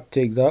 Sat,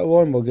 take that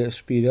one, we'll get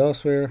speed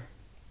elsewhere.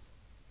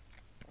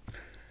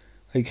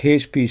 Like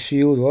HP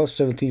Shield, well,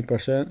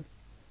 17%.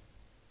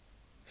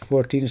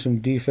 14 some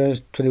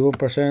defense,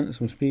 21%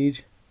 some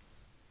speed.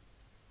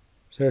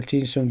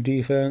 13 some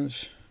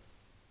defense.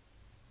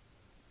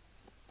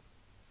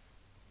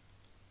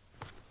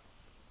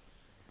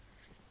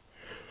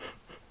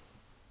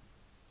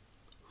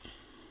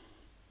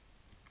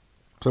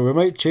 So we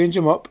might change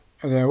them up,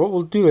 and then what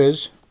we'll do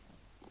is,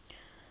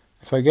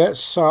 if I get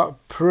Sat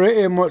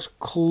pretty much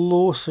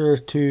closer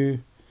to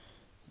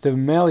the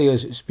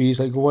Melia's speeds,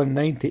 like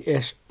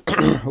 190-ish,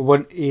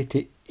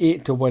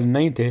 188 to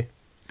 190,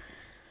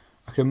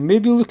 I can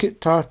maybe look at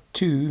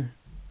Tattoo,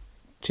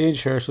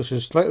 change her so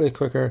she's slightly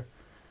quicker.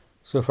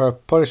 So if our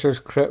Punisher's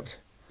Crypt,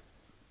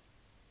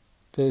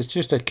 then it's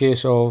just a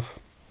case of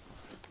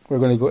we're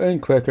going to go in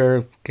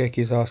quicker, kick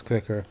his ass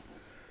quicker.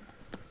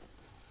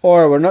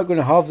 Or we're not going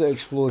to have the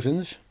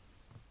explosions.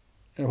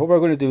 And what we're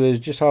going to do is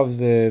just have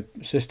the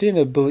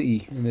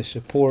sustainability and the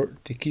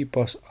support to keep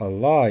us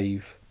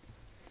alive.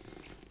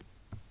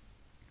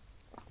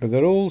 But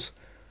the rolls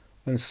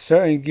and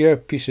certain gear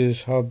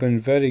pieces have been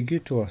very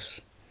good to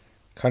us.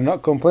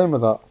 Cannot complain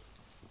with that.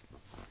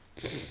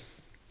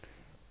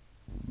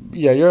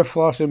 Yeah, you're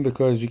flashing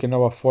because you can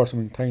now afford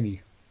something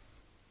tiny.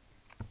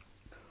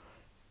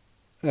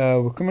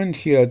 We'll come in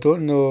here. I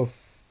don't know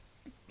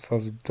if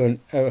I've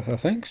done it. I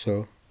think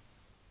so.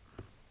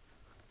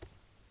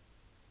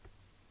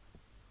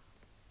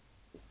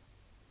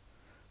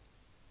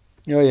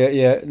 Oh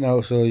yeah,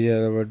 no, so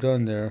yeah, we're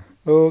done there.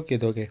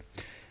 Okay.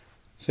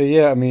 So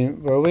yeah, I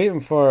mean, we're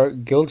waiting for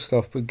guild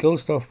stuff, but guild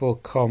stuff will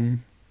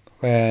come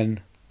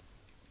when...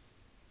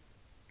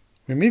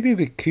 I mean, maybe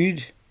we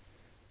could...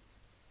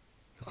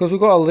 Because we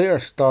got a later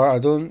start, I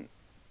don't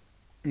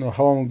know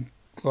how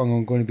long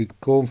I'm going to be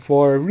going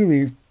for. I'm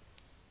really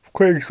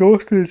quite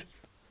exhausted.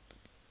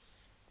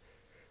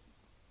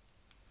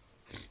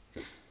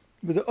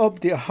 But the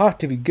update had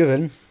to be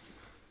given.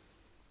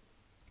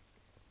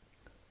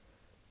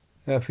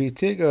 If we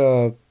take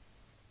a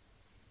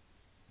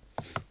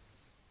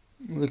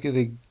look at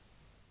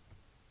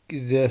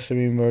this, I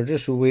mean, we're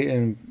just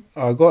waiting.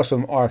 I got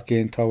some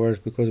arcane towers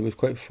because it was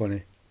quite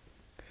funny.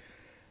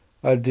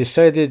 I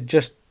decided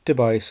just to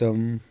buy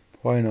some.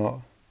 Why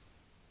not?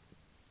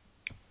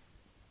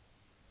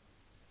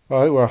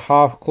 I think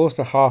we're close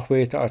to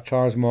halfway to our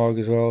transmog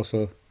as well,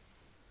 so.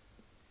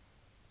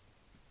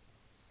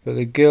 But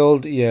the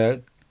guild, yeah,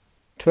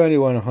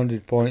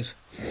 2100 points.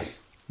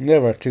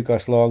 Never took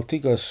us long.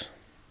 Took us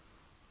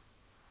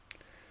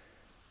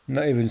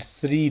not even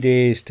 3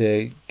 days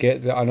to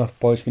get enough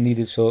points we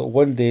needed, so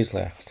 1 day's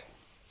left.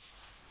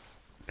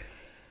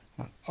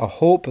 I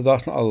hope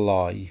that's not a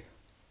lie.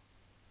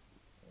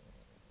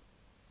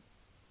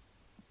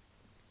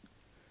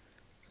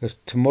 Because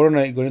tomorrow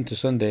night, going into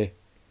Sunday,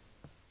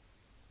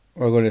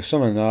 we're going to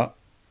summon that,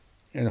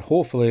 and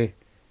hopefully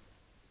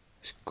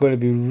it's going to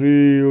be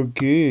real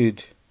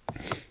good.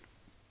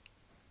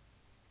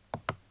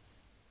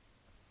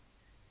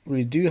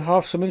 We do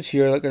have summons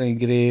here, like an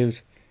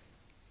engraved.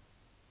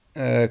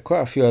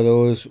 Quite a few of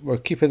those. We're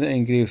keeping the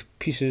engraved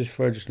pieces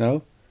for just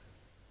now.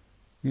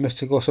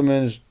 Mystical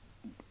summons,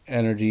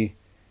 energy.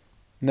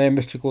 9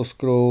 mystical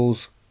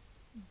scrolls.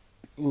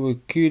 We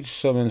could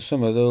summon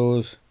some of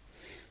those.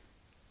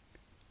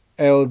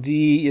 LD,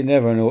 you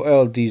never know.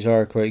 LDs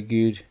are quite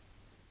good.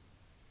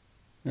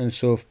 And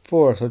so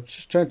forth. I'm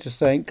just trying to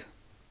think.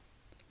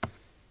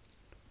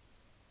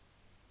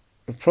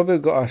 I've probably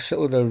got a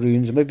shitload of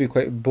runes. It might be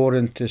quite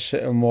boring to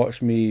sit and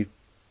watch me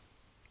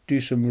do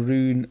some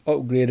rune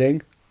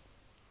upgrading.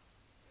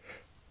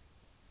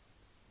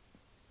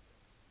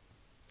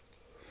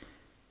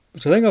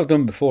 Which I think I've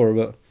done before,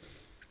 but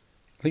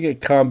I think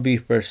it can be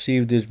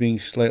perceived as being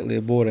slightly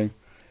boring.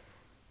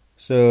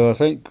 So I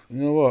think, you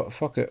know what,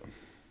 fuck it.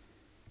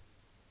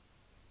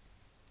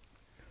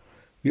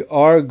 We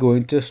are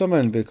going to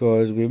summon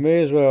because we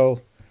may as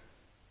well.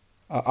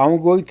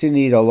 I'm going to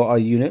need a lot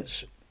of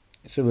units,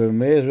 so we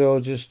may as well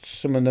just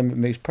summon them. It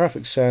makes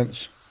perfect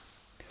sense.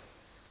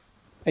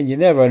 And you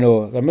never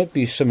know, there might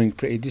be something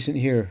pretty decent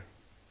here.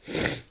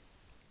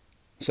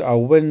 So a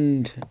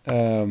wind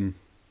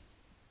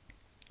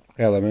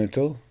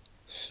elemental,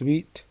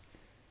 sweet.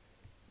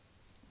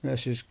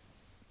 Let's just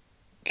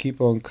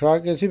keep on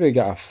cracking. See if we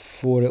get a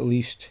 4 at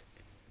least.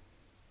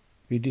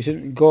 Be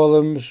decent.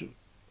 Golems.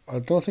 I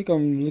don't think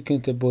I'm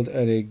looking to build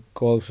any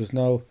golems just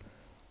now,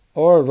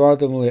 or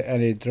randomly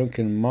any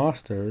drunken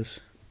masters.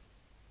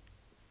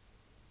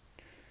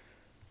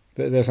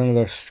 But there's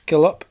another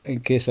skill up in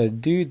case I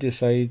do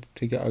decide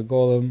to get a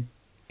golem.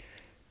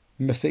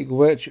 Mystic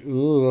Witch,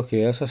 ooh,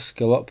 okay, that's a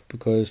skill up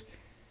because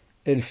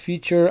in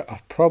future I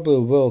probably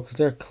will because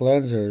they're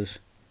cleansers.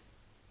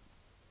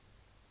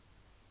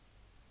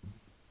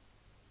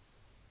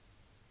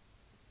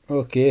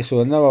 Okay,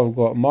 so now I've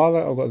got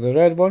Mala, I've got the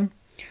red one,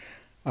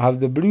 I have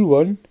the blue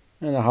one,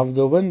 and I have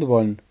the wind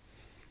one.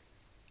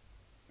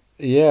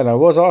 Yeah, and I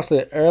was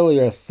actually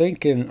earlier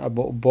thinking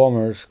about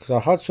bombers because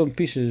I had some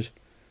pieces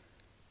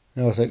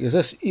and I was like, is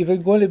this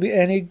even going to be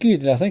any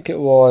good? And I think it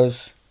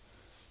was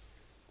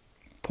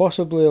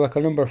possibly like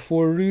a number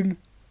 4 rune.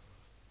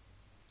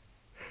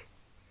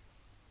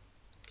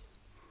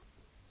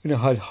 And it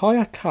had high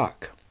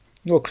attack.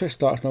 No crit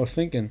stats, and I was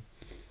thinking,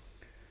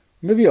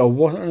 maybe it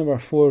wasn't a number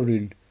 4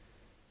 rune,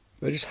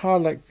 but it just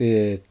had like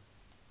the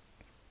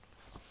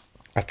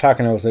attack,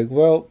 and I was like,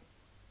 well,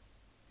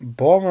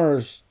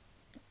 bombers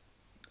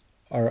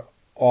are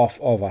off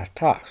of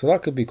attack, so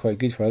that could be quite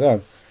good for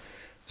them.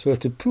 So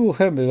to pull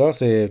him is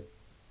actually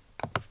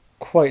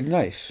quite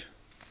nice.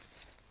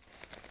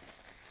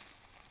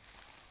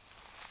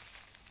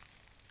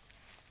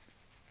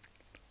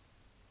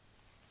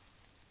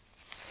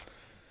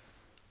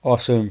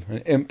 Awesome, an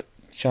imp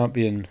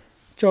champion.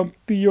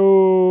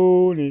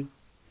 Champione.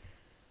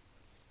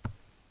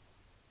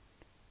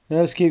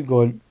 Let's keep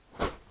going.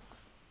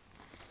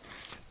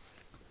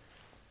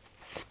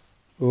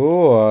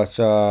 Oh, it's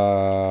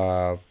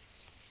a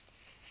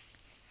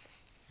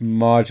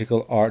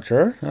magical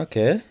archer.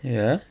 Okay,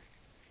 yeah.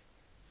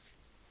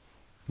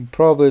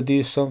 Probably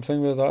do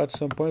something with that at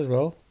some point as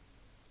well.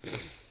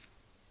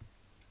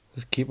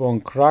 Let's keep on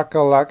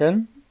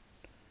crack-a-lacking.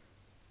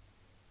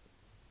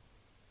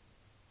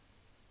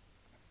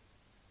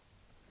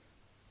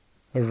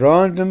 A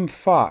random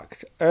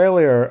fact.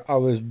 Earlier I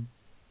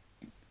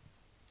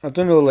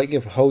don't know like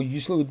if how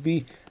useful it would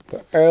be,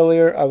 but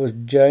earlier I was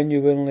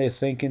genuinely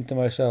thinking to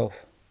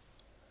myself,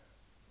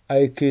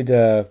 I could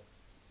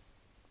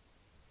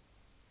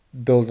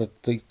build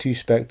like 2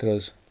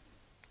 Spectras.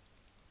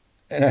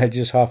 And I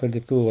just happened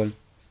to pull one.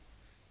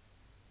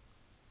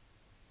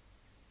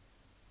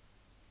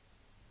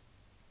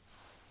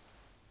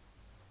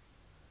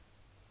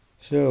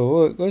 So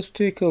look, let's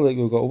take a look.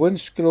 We've got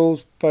wind,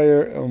 scrolls,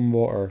 fire, and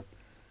water.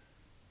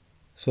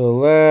 So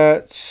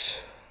let's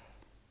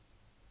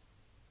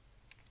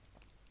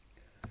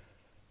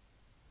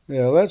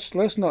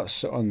not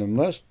sit on them.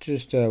 Let's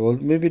just we'll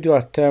maybe do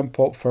a 10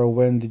 pop for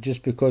wind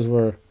just because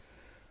we're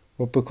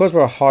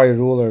high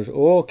rollers.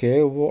 Oh,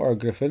 okay, water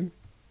griffin.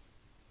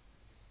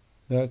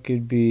 That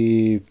could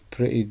be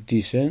pretty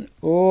decent.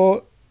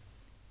 Oh,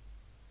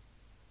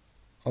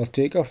 I'll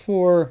take a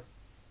 4.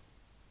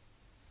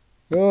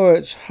 Oh,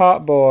 it's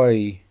Hat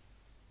Boy.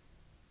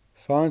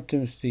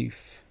 Phantom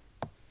Thief.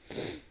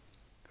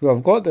 Who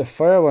I've got the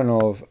fire one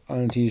of,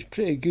 and he's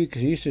pretty good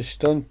because he used to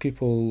stun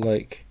people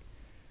like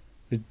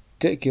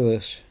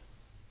ridiculous.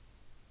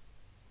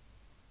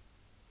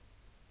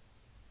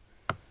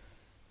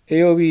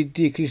 AoE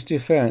decreased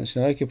defense,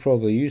 and I could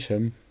probably use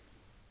him.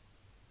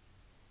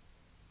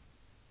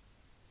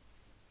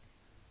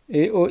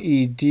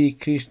 AoE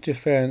decreased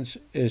defense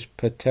is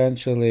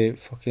potentially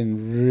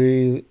fucking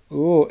really...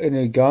 Oh,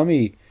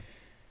 Inugami.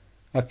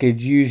 I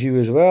could use you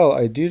as well.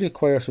 I do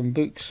require some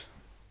books.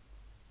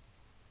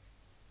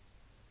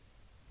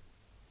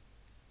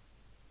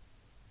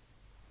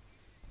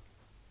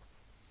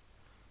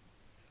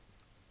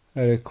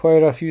 I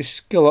require a few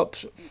skill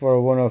ups for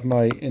one of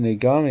my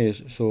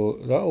Inugamis, so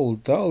that'll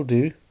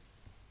do.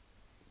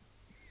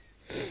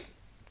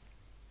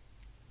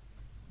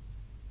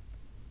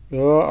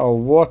 Oh, a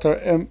water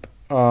imp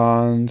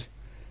and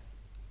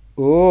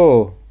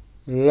oh,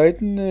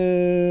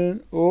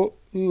 lightning. Oh,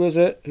 who is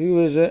it? Who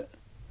is it?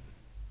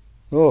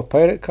 Oh,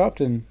 pirate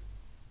captain.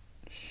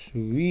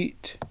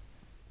 Sweet.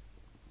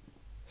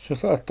 So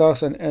that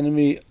attacks an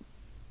enemy.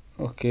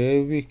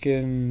 Okay,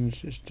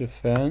 weakens its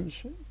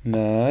defense.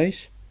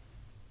 Nice.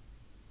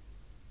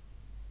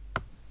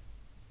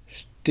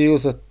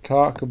 Steals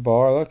attack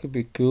bar. That could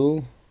be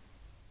cool.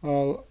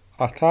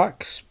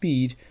 Attack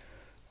speed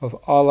of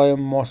ally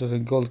mosses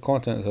and gold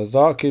content. So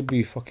that could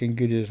be fucking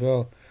good as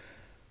well.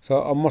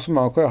 So I must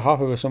admit I'm quite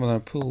happy with some of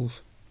them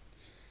pools.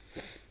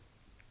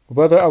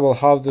 Whether I will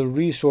have the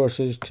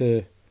resources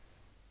to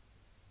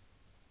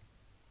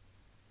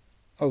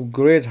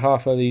upgrade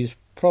half of these,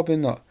 probably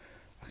not.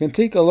 I can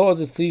take a lot of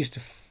the 3s to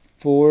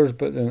 4s,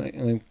 but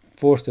then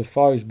 4s to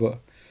 5s, but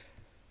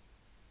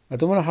I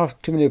don't want to have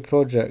too many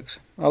projects.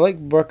 I like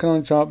working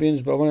on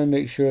champions, but I want to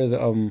make sure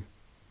that I'm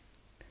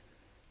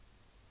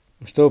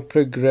still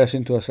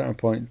progressing to a certain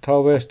point.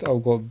 Taoist,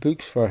 I've got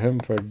books for him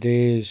for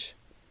days.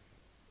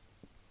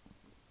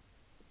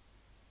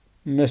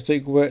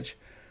 Mystic Witch.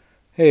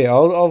 Hey,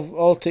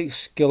 I'll take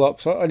skill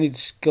ups. I need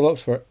skill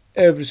ups for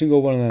every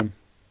single one of them.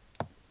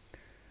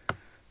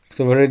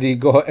 So I've already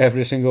got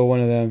every single one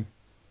of them.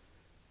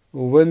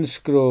 Wind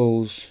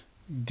scrolls.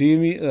 Do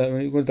me that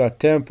when you go to a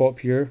 10 pop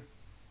here.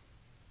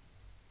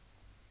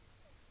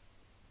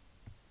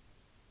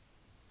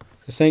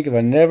 I think if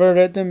I never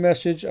read the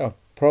message, I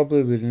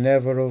probably would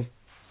never have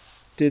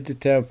did the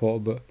 10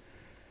 pop, but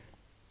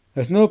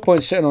there's no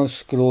point sitting on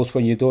scrolls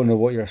when you don't know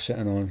what you're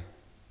sitting on.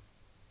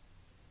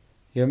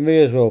 You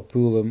may as well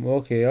pull them.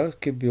 Okay,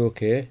 that could be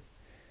okay.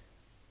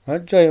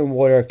 That giant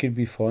warrior could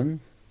be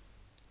fun.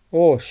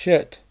 Oh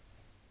shit.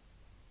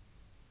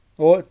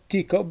 Oh,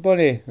 teacup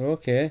bunny.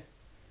 Okay.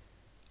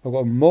 I've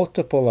got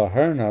multiple of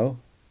her now.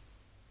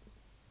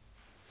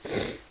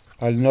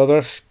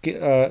 Another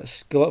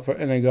skill up for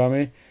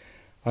Inagami.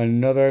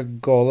 Another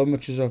Golem,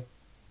 which is a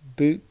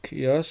book.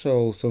 Yeah,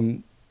 so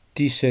some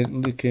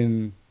decent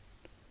looking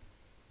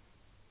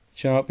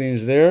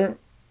champions there.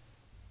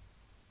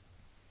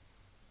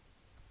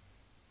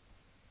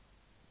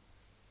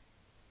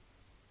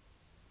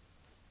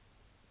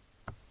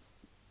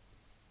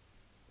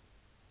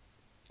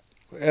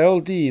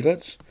 LD,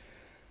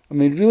 I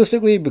mean,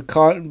 realistically, we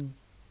can't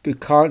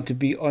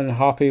be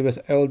unhappy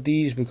with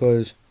LDs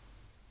because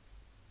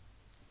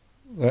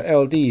they're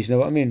LDs, you know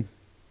what I mean?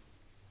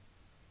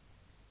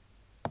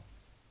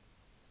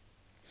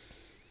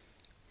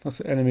 That's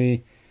the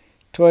enemy.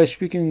 Twice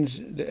weakens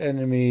the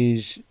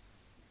enemy's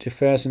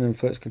defense and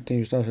inflicts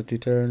continuous damage for 2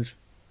 turns.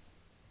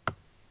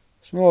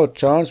 Small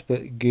chance,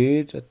 but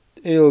good.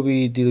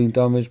 AoE dealing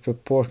damage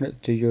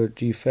proportionate to your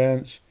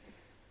defense.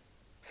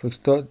 Inflicts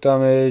dot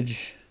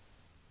damage.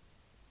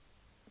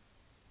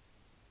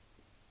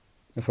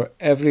 And for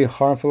every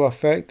harmful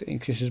effect, it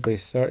increases by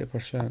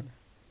 30%.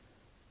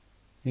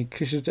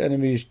 Increases the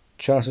enemy's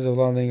chances of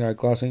landing a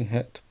glancing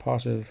hit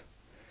passive.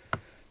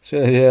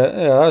 So yeah,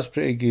 that's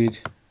pretty good.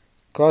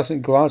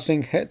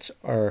 Glancing hits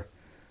are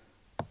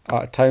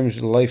at times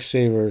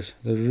lifesavers.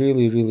 They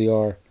really, really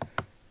are.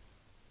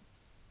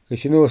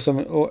 Because you know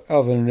some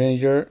Elven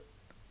Ranger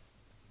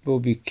will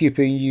be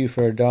keeping you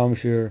for damn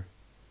sure.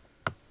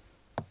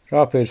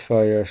 Rapid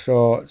fire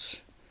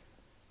shots.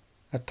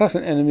 Attacks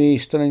an enemy,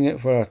 stunning it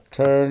for a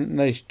turn.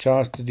 Nice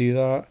chance to do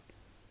that.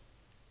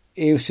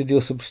 Aims to deal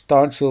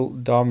substantial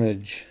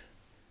damage.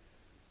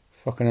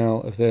 Fucking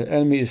hell. If the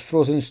enemy is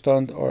frozen,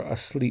 stunned, or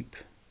asleep.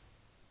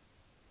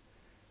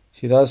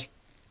 See,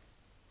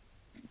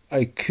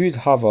 I could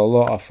have a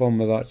lot of fun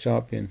with that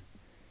champion.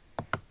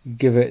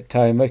 Give it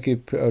time. I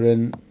could put her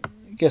in,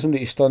 get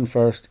somebody to stun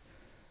first,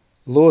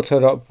 load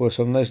her up with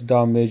some nice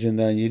damage, and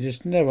then you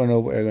just never know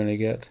what you're going to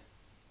get.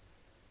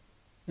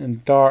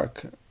 And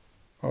Dark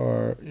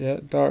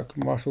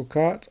Martial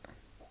Cat.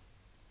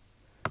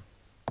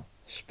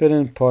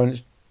 Spinning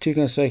punch, 2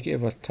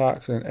 consecutive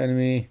attacks on an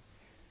enemy.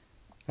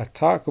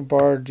 Attack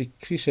bar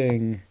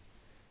decreasing.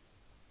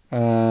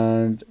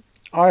 And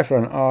eye for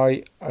an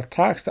eye.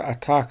 Attacks the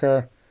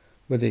attacker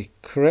with a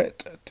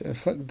crit to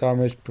inflict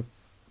damage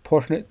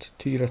proportionate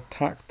to your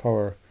attack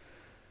power.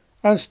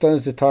 And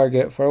stuns the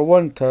target for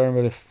 1 turn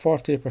with a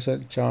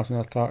 40% chance when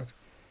attacked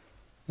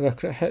with a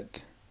crit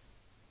hit.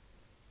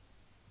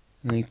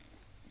 And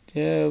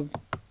yeah,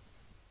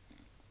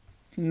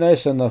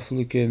 nice enough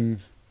looking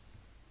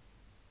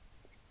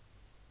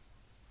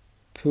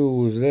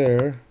pools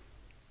there.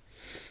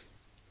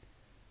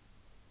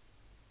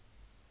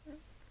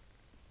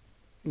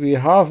 We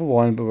have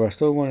one, but we're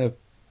still going to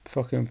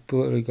fucking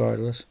pull it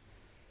regardless.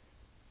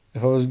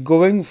 If I was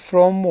going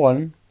from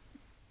one,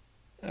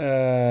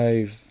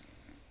 I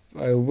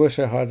wish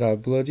I had a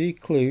bloody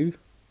clue.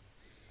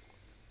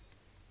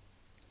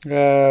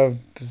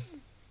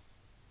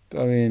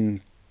 I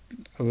mean,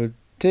 I would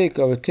take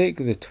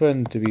the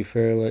twin, to be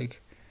fair.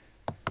 Like,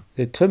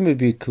 the twin would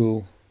be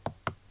cool.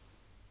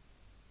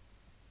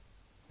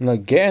 I'm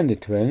not getting the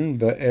twin,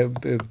 but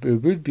it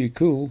would be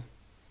cool.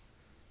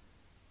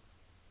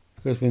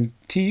 Because when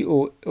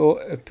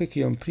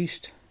Epicium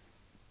Priest.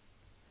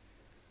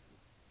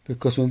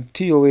 Because when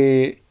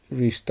TOA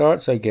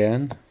restarts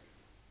again,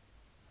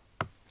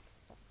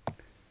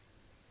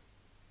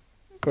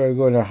 we're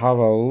going to have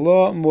a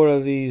lot more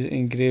of these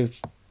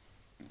engraved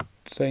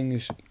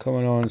things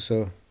coming on,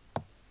 so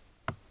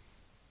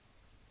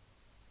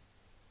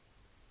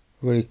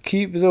we're going to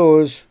keep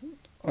those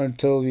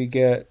until we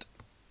get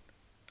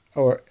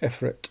our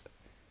Ifrit.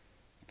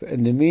 But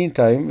in the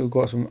meantime, we've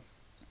got some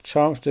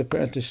champs to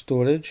put into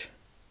storage.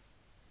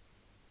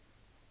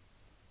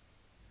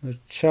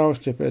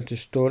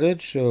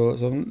 So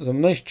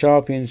some nice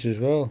champions as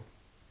well.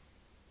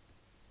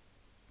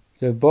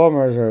 The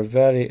bombers are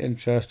very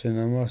interesting,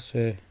 I must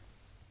say.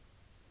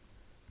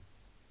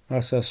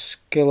 That's a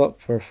skill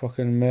up for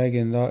fucking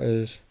Megan, that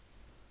is.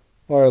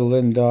 Or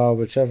Linda,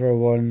 whichever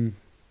one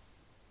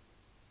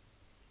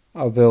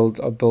I'll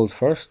build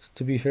first,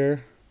 to be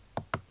fair.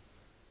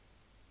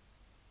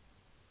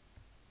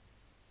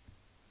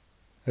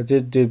 I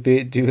did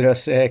debate doing a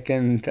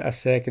second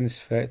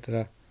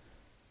Spectra.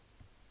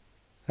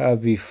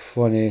 That'd be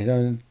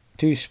funny.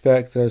 2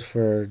 Spectras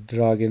for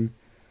Dragon.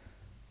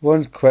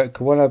 One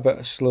quick, one a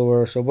bit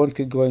slower, so one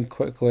could go in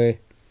quickly,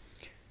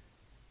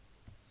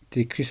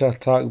 decrease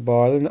attack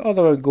bar, then the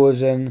other one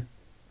goes in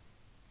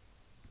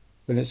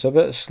when it's a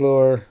bit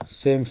slower,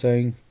 same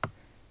thing,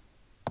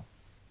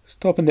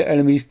 stopping the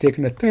enemies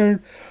taking a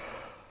turn.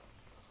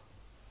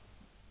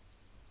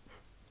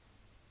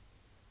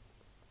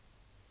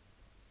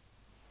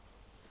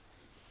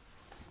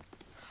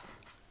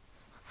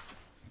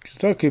 Because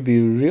that could be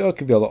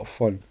a lot of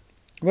fun.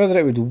 Whether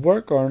it would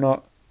work or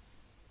not,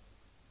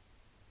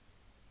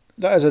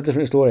 that is a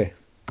different story.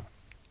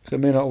 So it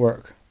may not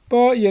work,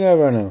 but you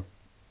never know.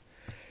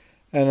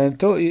 And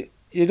until you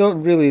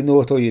don't really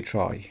know until you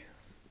try.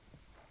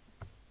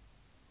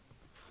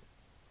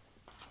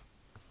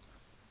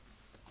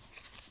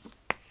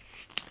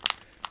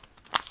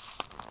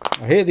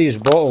 I hate these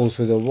bottles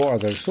with the water,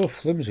 they're so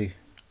flimsy.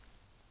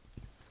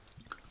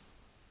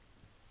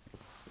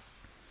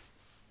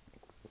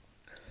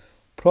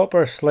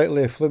 Proper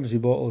slightly flimsy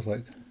bottles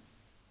like.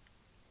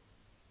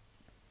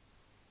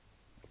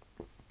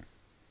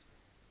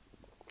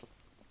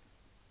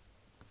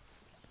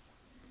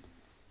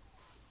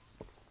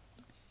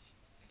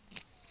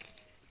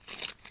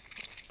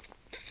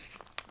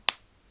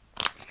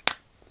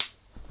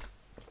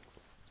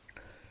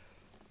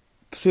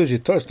 As soon as you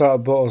touch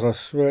that bottles, I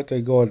swear to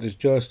God, it's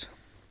just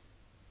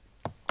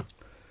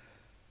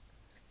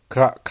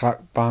crack,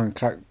 crack, bang,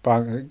 crack,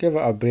 bang. Give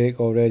it a break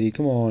already,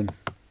 come on.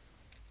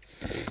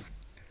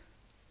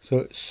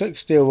 So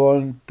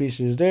 61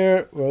 pieces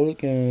there. We're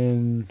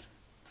looking.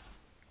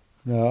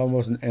 No, that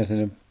wasn't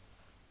anything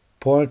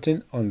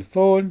important on the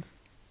phone.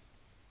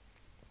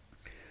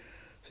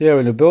 So yeah,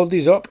 we're going to build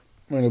these up.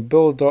 We're going to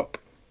build up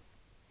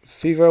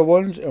fever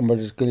ones and we're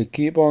just going to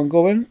keep on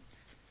going.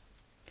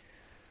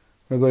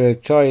 We're going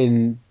to try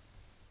and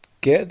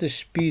get the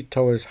speed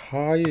tower as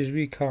high as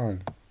we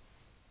can.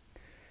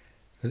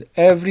 Because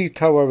every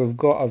tower we've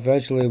got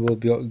eventually will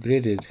be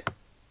upgraded.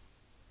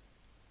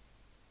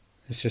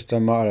 It's just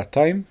a matter of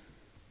time.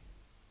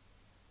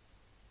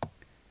 I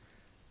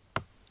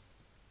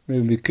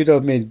mean, we could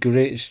have made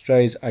great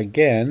strides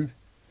again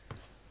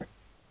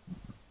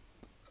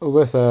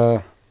with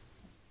the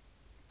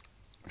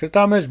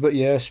damage, but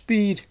yeah,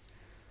 speed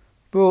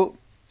will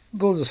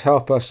just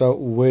help us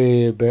out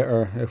way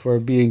better if we're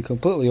being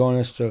completely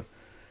honest. So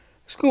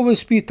let's go with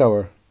speed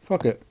tower.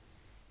 Fuck it.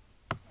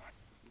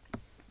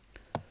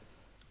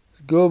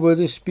 Let's go with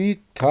the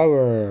speed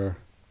tower.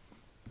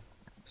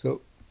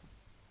 So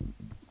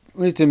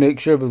we need to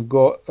make sure we've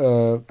got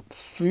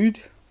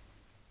food.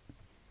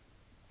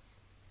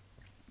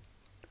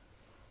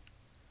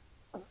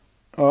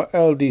 Our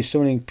LD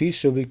summoning piece,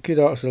 so we could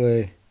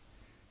actually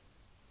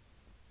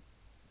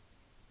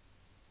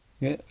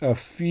get a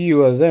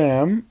few of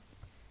them.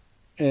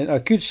 And I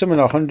could summon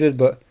 100,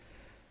 but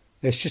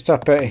it's just a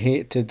bit of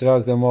hate to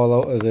drag them all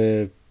out of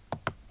the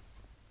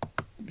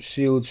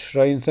sealed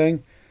shrine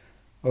thing.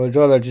 I would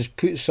rather just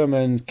put some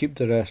in, keep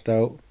the rest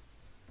out.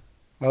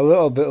 A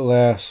little bit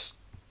less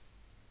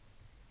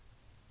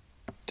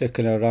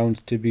sticking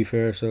around, to be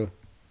fair, so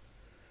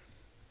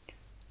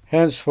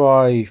hence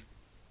why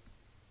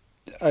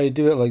I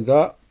do it like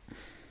that.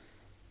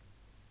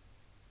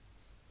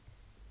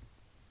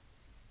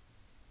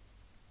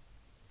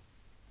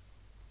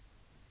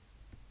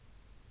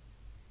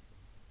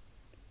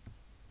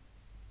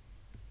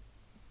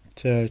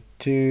 So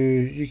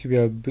you could be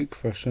a book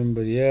for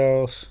somebody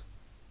else.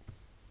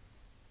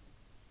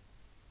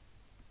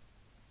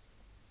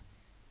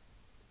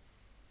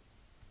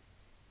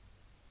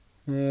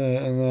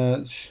 And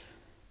that's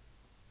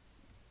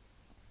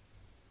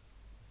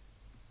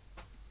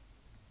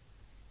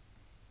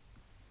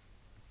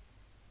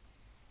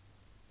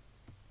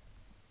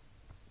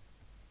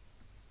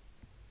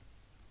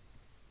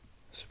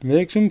let's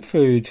make some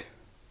food.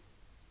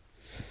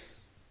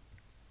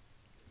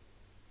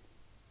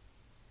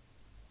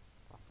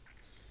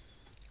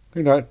 I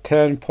think that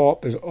 10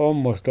 pop is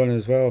almost done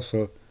as well,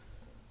 so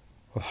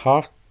we'll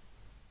have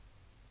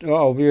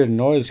a weird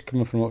noise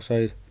coming from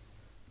outside.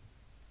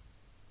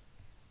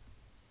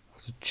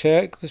 Have to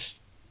check the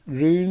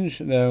runes,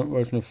 and then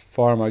we're going to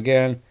farm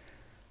again.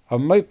 I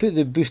might put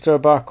the booster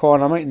back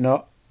on, I might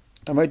not.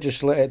 I might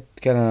just let it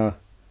kind of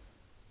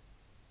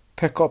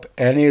pick up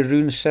any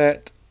rune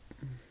set.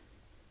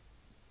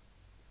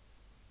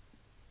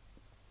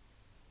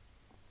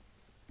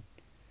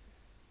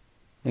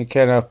 And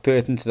kind of put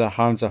it into the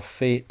hands of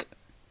fate.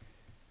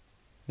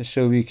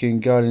 So we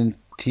can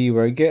guarantee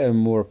we're getting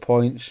more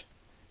points.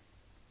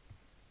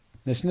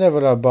 It's never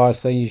a bad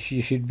thing.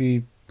 You should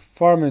be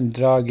farming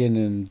dragon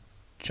and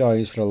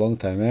giants for a long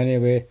time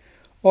anyway.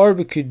 Or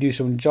we could do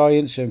some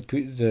giants and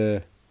put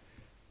the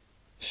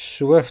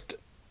swift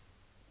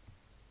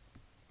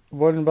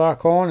one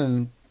back on,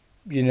 and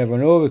you never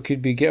know, we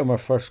could be getting our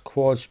first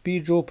quad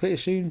speed roll pretty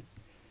soon.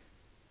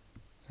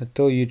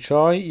 Until you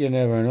try, you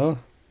never know.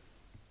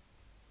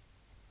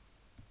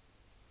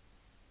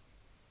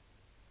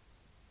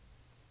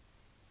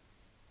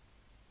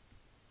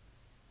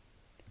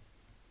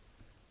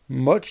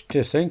 Much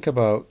to think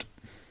about.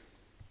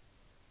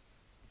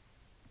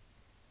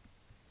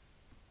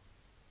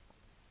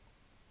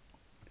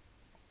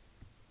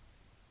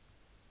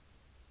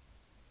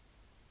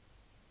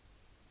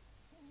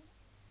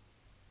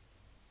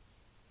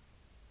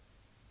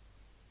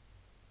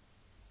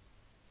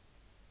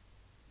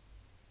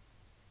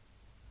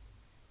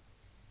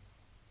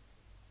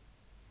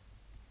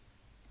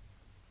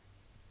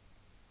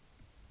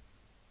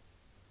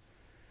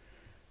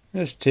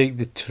 Let's take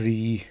the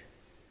tree.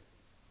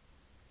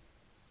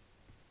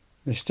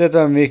 Instead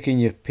of making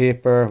you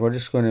paper, we're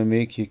just going to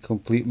make you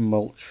complete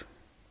mulch.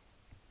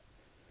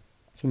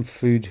 Some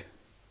food.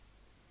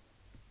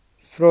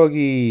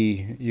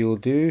 Froggy, you'll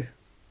do.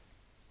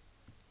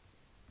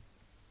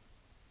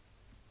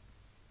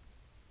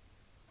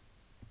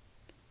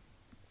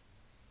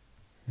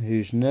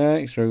 Who's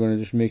next? We're going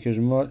to just make as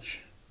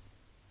much.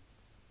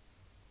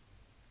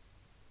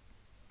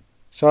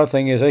 Sad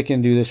thing is, I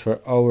can do this for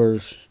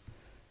hours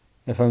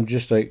if I'm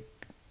just like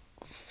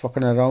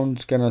fucking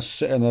around, kind of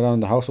sitting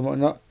around the house and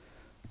whatnot.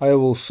 I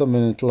will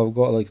summon until I've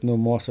got like no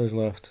monsters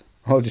left.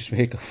 I'll just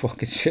make a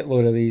fucking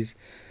shitload of these.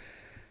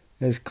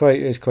 It's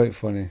quite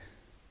funny.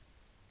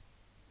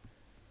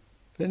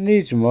 It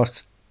needs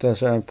must to a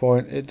certain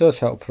point. It does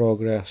help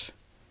progress.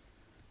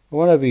 I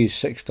want to be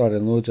 6-star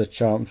in loads of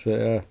champs,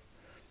 but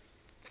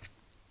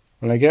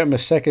when I get my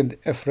second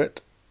Ifrit,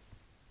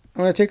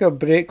 I'm going to take a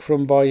break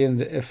from buying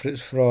the Ifrits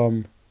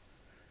from...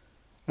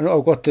 I know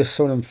I've got to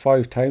summon them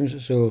 5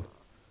 times, so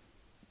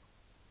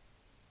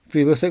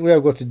realistically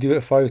I've got to do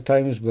it 5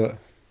 times, but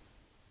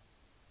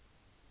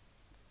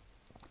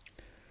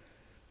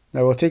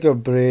now we'll take a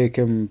break,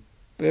 and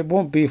it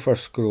won't be for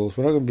scrolls.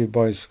 We're not going to be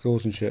buying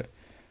scrolls and shit.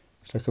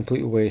 It's a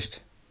complete waste.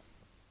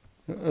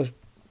 There's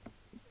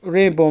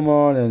Rainbow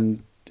Mon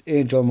and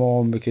Angel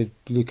Mon we could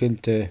look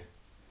into,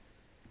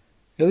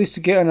 at least to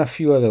get in a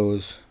few of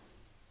those.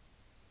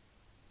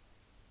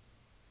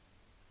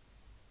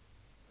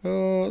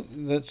 Oh,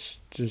 that's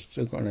just,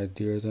 I've got an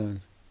idea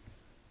then.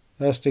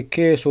 That's the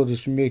case, we'll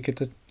just make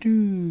it a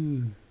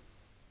 2.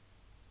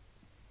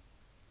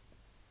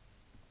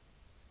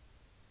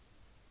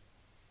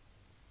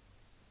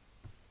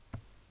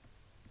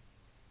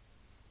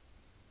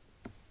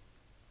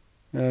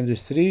 And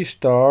just 3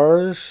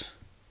 stars.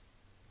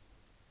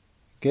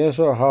 Guess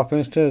what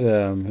happens to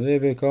them? They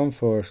become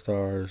 4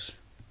 stars.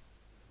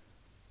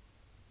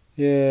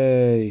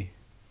 Yay.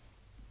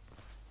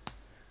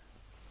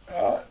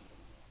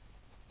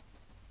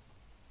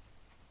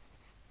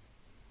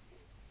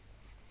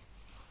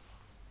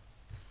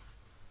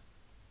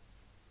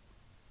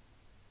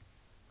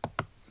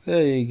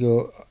 There you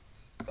go.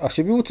 I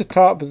should be able to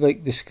tap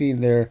like the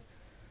screen there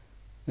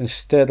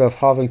instead of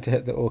having to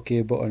hit the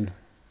OK button.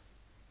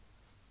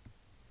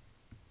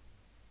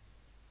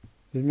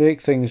 It would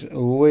make things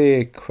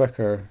way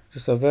quicker.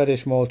 Just a very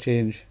small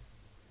change.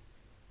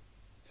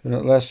 So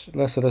not less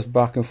of this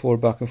back and forth,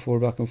 back and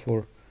forth, back and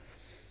forth.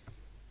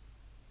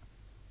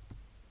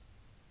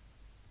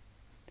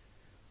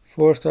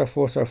 4-star,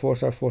 4-star,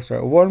 4-star,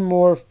 4-star. One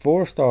more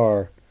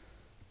 4-star.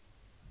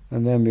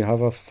 And then we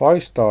have a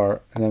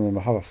 5-star. And then we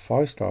have a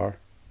 5-star.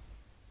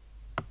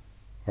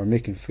 We're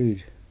making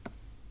food.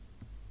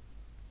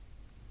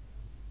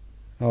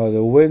 Oh,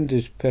 the wind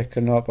is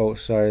picking up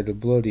outside. The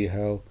bloody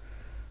hell.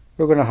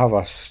 We're going to have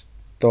a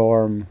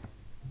storm.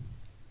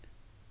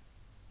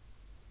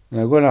 And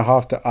I'm going to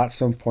have to at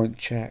some point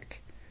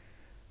check.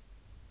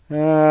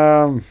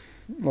 Well,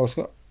 it's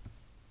got...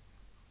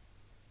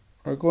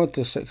 We're going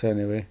to 6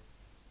 anyway.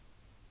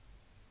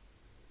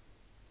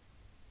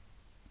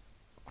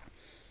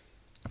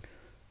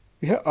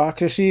 We hit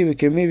accuracy, we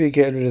can maybe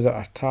get rid of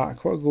that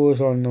attack. What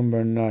goes on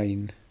number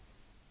 9?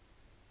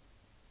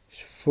 It's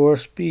 4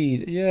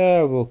 speed.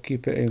 Yeah, we'll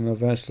keep it in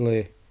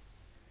eventually.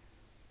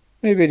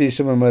 Maybe do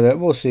something with it,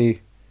 we'll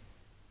see.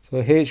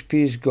 So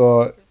HP's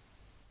got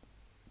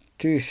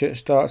 2 shit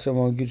starts and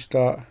 1 good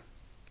start.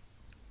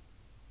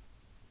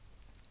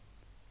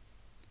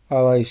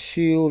 Ally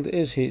shield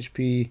is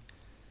HP.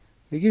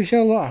 It gives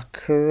you a lot of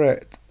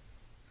crit.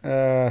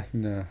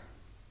 No.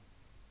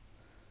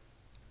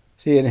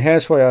 See, and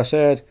here's why I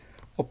said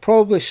I'll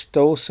probably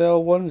still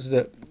sell ones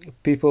that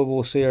people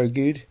will say are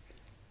good.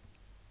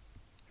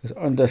 Because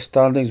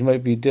understandings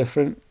might be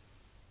different.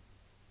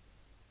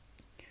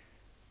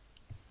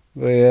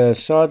 But yeah,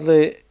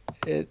 sadly,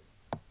 it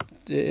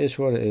is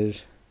what it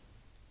is.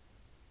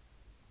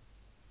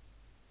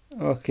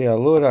 Okay, I'll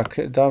lower that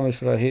crit damage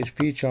for a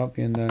HP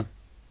champion then.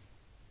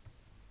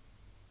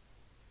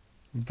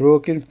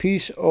 Broken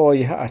piece. Oh,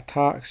 you hit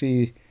attack.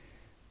 See,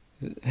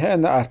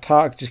 hitting that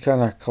attack just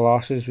kind of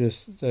clashes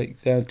with like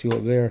them two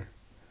up there.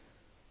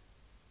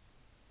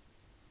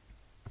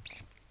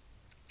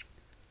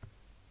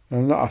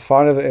 I'm not a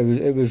fan of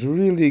it. It was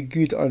really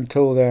good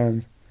until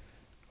then.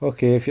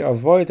 Okay, if you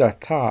avoid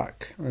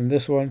attack on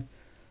this one,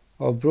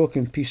 I'll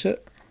broken piece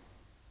it.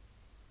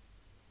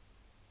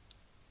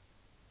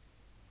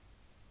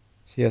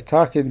 See,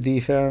 attack and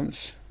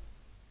defense.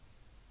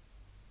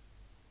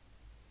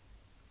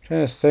 I'm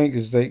trying to think,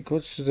 is like,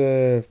 what's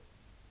the...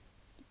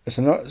 It's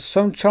not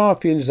some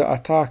champions that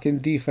attack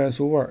and defense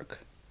will work.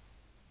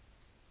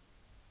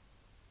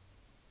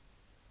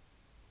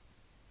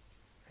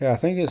 Yeah, I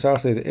think it's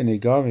actually the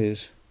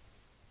Inigamis.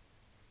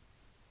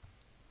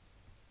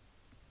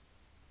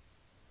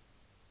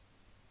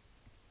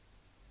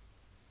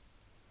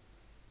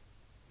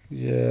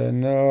 Yeah,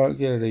 no, I'll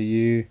get rid of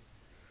you.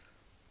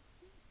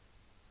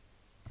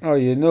 Oh,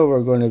 you know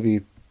we're going to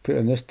be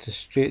putting this to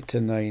straight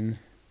to 9.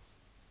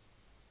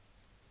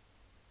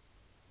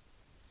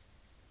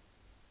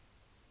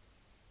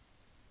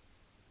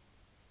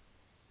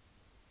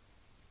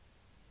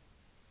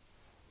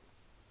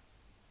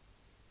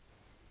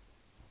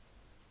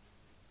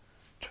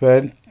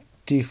 %25%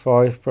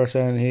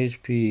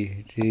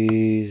 HP.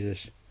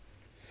 Jesus.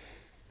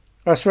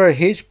 I swear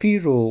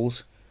HP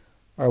rolls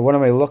are one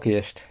of my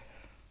luckiest.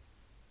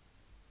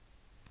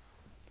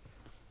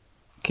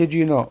 Kid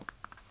you not.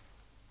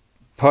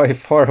 By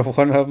far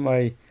one of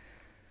my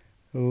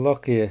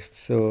luckiest.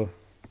 So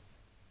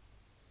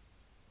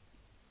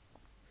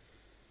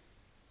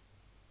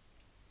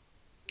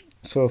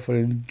for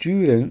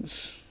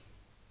endurance,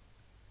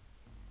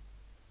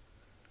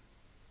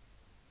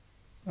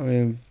 I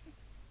mean,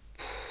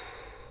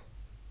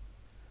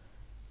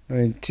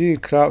 2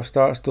 crap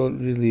starts don't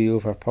really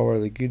overpower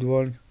the good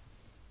one.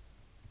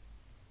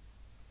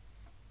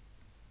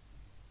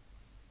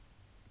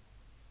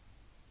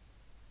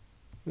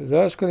 But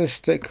that's going to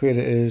stick where it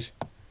is.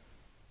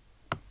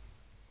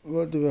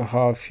 What do we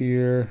have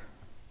here?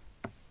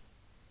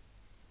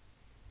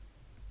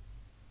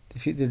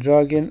 Defeat the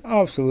dragon?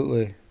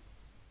 Absolutely.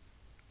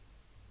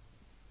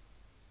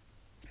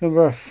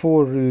 Number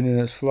 4 rune and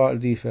it's flat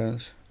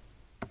defense.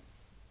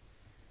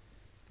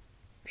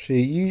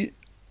 See,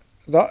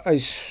 that I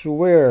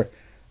swear,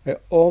 I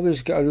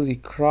always get a really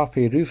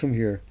crappy rune from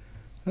here.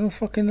 I don't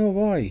fucking know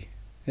why.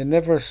 It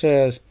never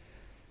says,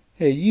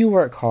 hey, you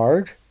work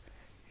hard.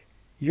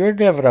 You're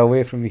never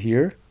away from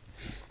here.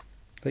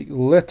 Like,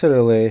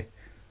 literally,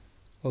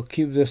 I'll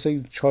keep this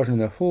thing charging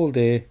the whole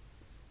day.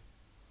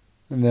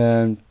 And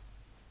then,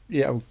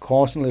 yeah, I'm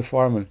constantly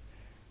farming.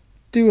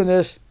 Doing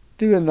this,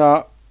 doing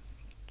that.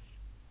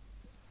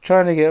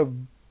 Trying to get,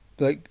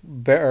 like,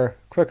 better,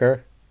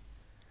 quicker.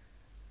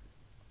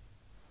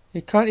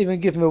 You can't even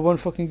give me one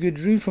fucking good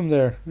rune from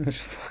there. This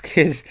fuck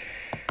is...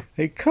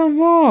 Like, come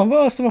on,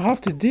 what else do I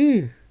have to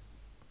do?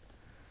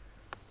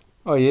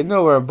 Oh, you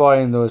know we're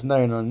buying those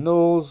 9 on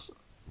nulls.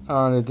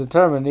 And the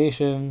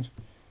determination...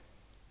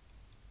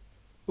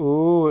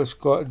 Oh, it's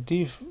got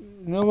you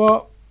know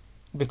what?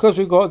 Because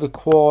we got the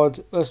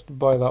quad, let's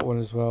buy that one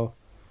as well.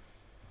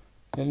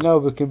 And now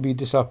we can be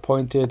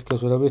disappointed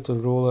because we're about to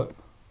roll it.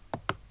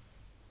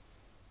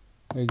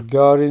 I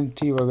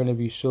guarantee we're going to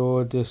be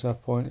so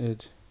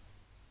disappointed.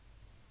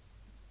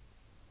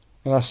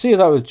 And I say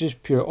that with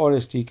just pure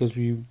honesty because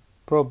we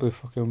probably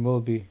fucking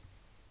will be.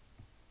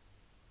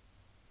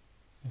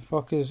 The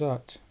fuck is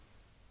that?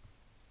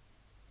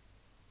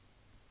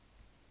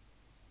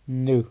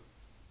 No.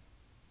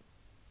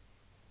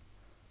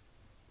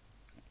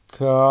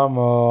 Come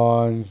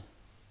on.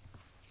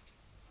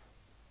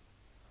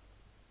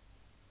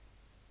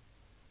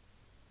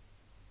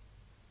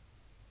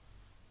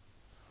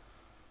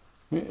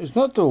 I mean, it's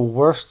not the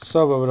worst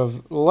sub. I would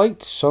have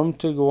liked some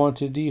to go on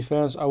to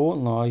defense, I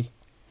won't lie.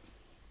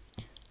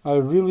 I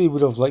really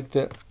would have liked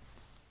it.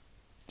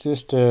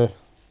 Just to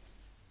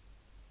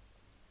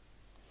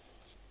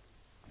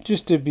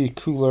be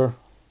cooler.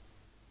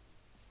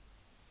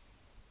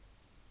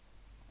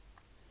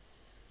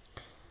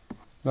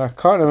 And I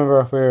can't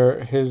remember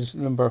where his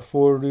number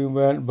 4 rune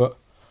went, but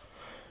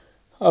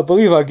I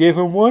believe I gave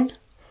him one.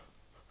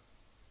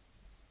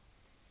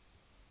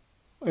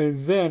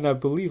 And then I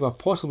believe I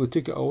possibly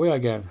took it away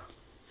again.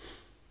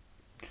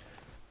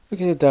 Look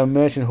at the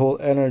dimension hole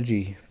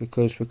energy,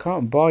 because we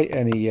can't buy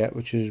any yet,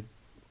 which is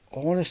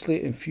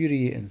honestly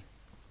infuriating.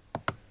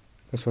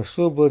 Because we're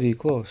so bloody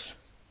close.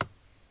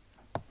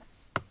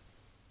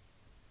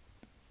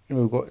 And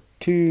we've got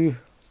 2...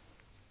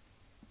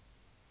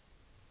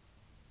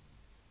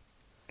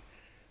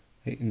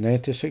 Like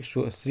 96,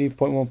 so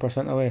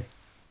 3.1% away.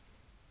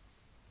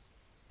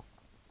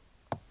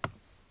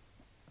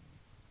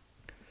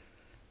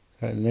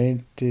 At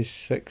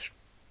 96.9,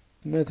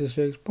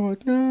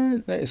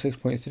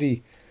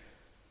 96.3.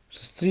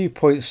 So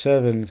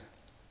 3.7.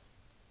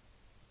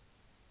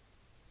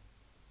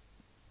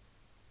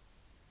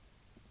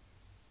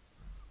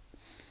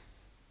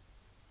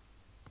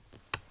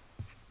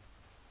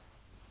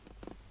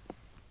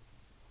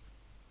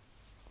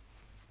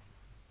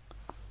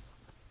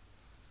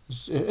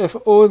 If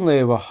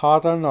only we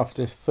had enough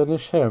to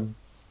finish him.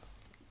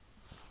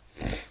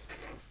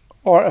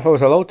 Or if I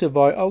was allowed to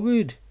buy, I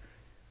would.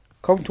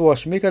 Come to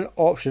us, make an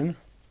option.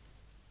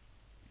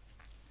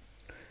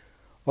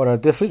 Or a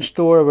different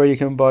store where you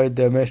can buy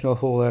dimensional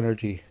hole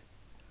energy.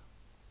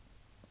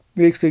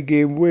 Makes the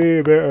game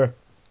way better.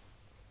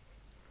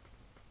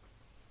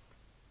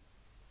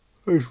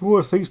 There's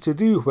more things to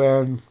do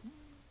when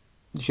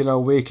you can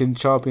awaken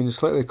champions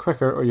slightly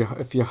quicker, or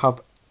if you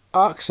have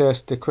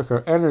access to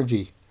quicker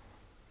energy.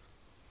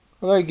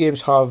 Other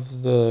games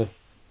have their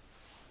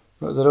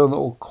own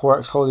little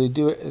quirks how they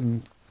do it,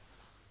 and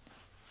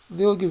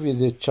they'll give you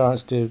the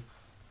chance to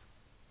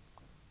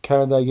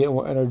kinda get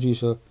more energy,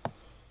 so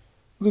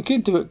look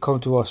into it, come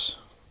to us.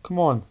 Come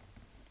on.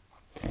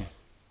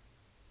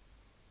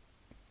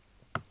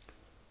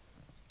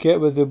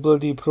 Get with the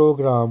bloody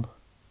program.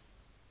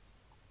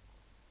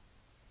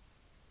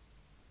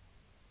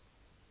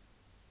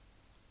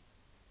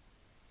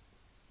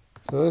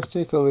 So let's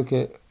take a look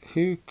at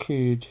who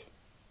could...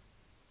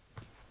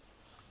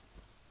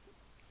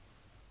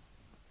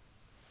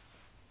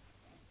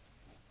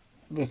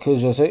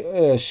 Because I think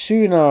as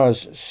soon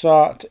as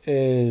Sat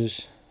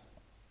is...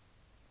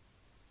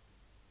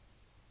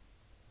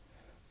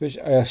 Which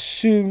I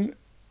assume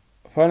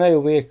when I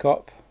wake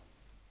up,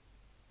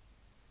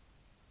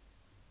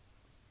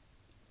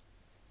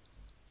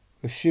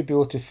 we should be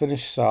able to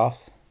finish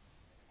Sath.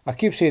 I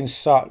keep saying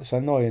Sat, it's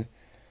annoying.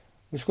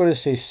 I'm just going to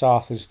say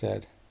Sath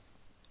instead.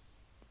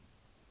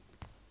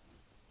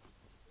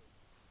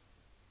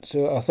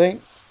 So I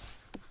think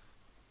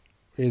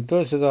if he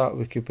does that,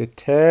 we could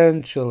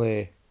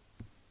potentially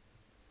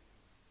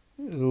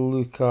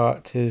look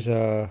at his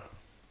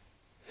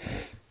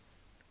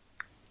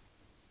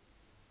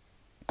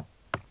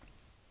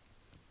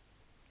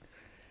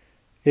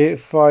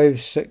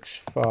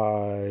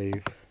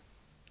 8565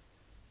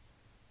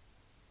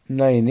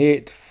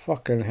 98.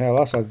 Fucking hell,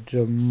 that's a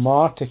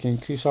dramatic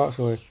increase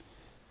actually.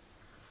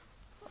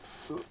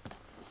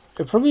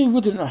 It probably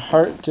wouldn't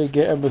hurt to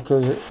get him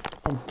because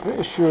I'm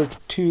pretty sure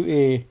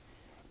 2A,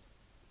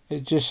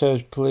 it just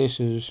says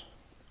places.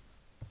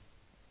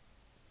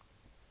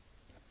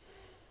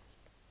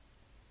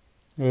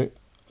 Right.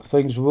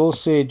 Things will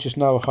say just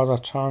now has a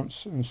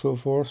chance and so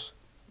forth.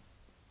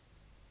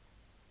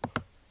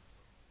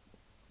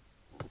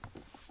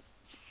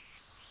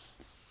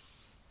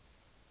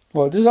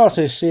 Well, it does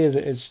actually say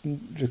that it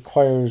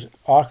requires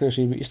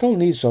accuracy, but you still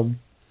need some.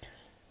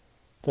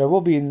 There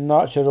will be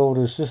natural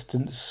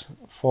resistance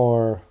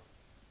for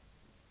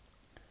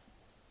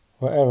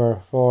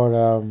whatever,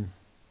 for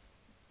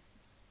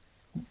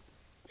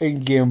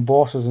in-game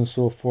bosses and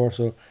so forth,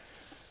 so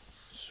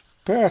it's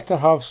better to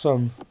have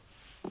some.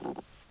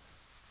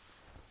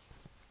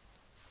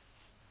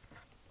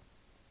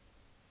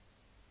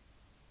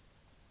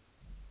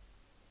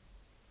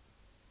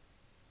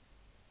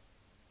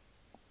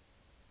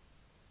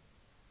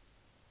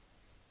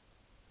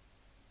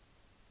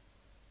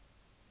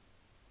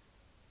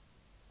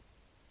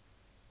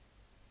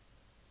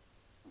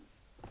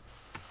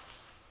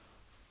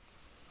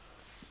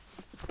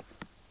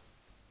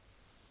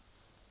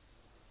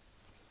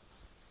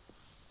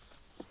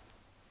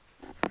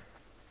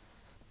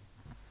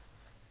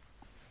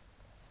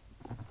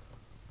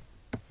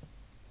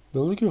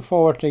 We're looking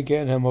forward to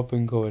getting him up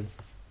and going.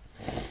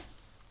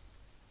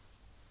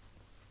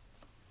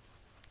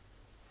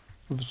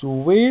 If it's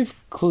wave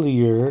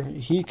clear,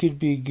 he could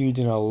be good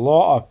in a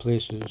lot of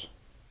places.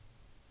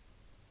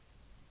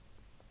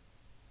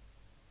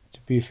 To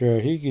be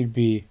fair, he could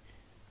be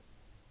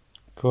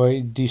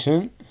quite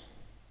decent.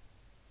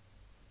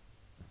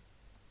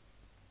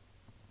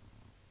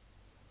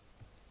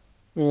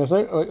 I mean, I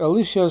think like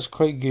Alicia's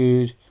quite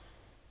good.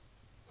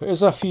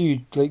 There's a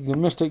few, like the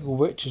Mystic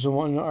Witches and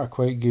whatnot are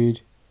quite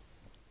good.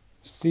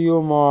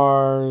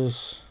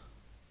 Theomars.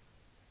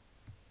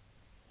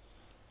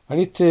 I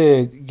need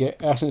to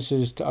get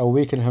essences to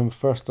awaken him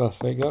first, I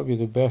think. That would be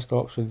the best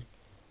option.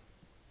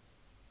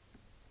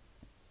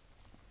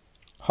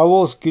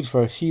 Howl's good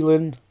for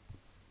healing.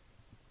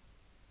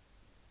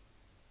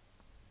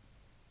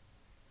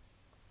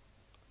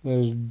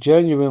 There's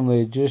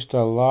genuinely just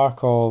a lack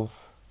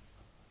of...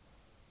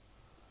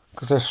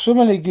 because there's so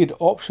many good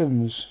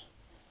options.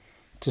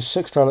 To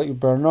 6-star like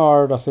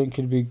Bernard, I think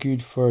could be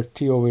good for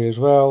TOA as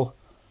well.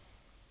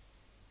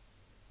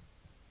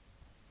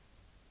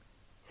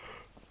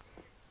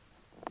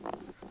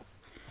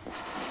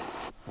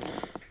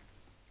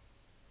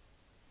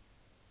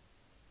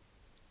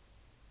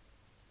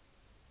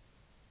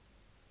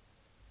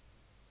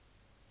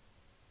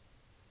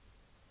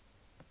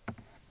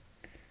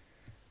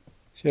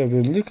 See, I've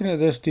been looking at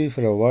this dude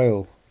for a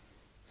while.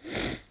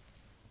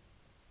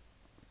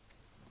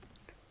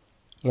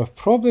 And I've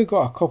probably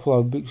got a couple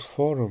of books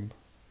for him.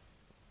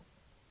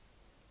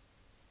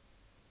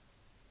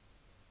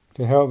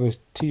 To help with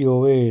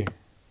TOA.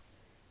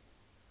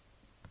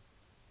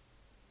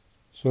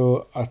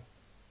 So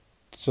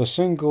it's a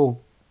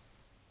single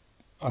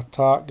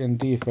attack and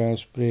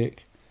defense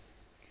break.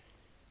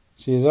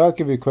 See, that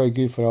could be quite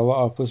good for a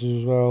lot of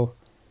places as well.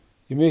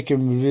 You make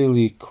him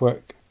really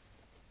quick.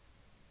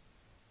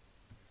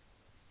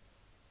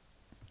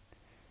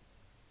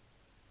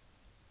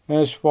 And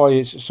that's why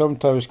it's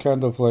sometimes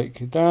kind of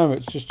like, damn,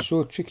 it's just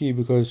so tricky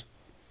because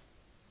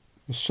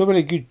there's so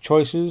many good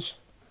choices.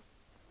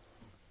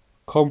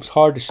 Comes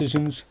hard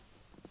decisions.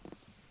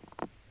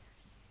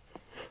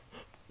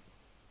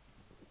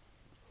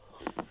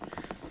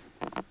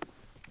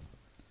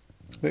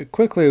 But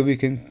quickly we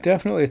can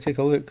definitely take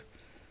a look.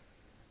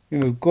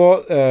 We've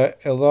got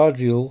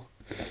Eladriel,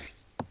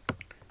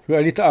 who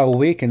I need to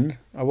awaken.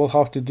 I will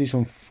have to do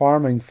some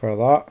farming for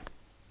that.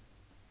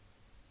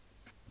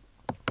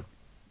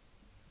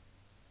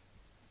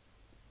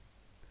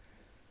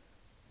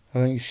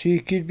 I think she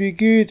could be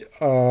good.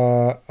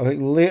 I think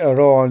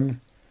later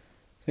on,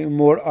 I think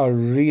more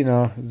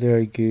Arena,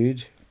 they're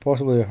good.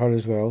 Possibly her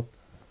as well.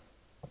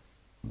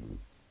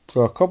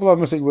 So a couple of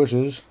Mystic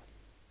Witches.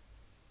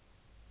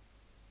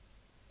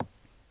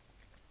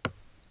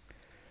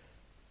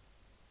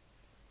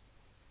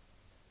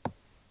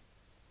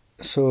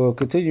 So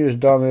continuous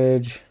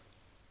damage.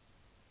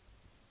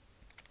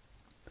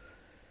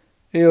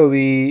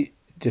 AoE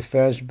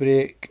defense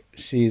break.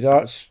 See,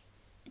 that's...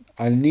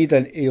 I need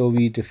an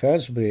AoE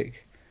defense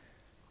break.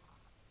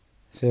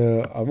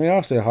 So I may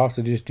actually have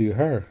to just do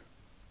her.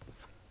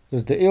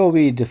 Because the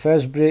AoE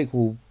defense break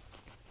will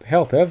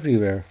help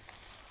everywhere.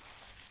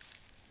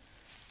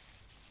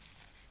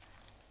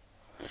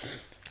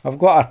 I've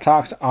got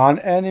attacks on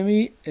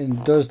enemy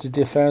and does the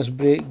defense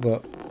break,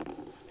 but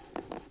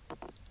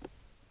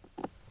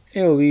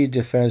AoE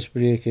defense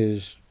break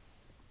is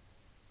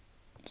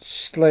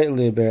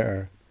slightly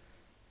better.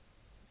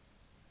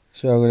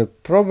 So I'm going to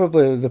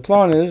probably, the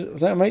plan is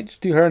that I might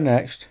do her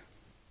next.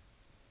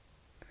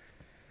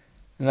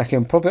 And I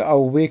can probably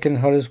awaken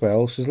her as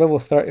well. She's level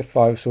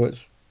 35, so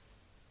it's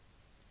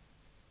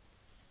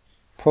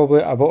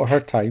probably about her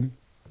time.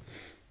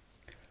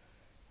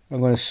 I'm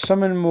going to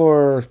summon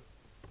more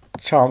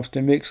champs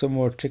to make some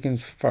more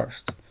chickens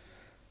first.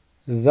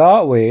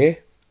 That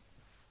way,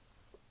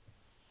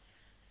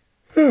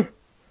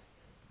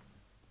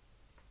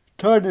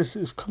 tiredness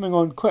is coming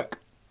on quick.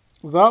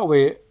 That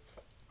way,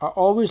 I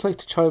always like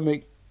to try and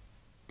make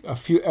a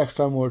few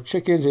extra more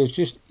chickens. It's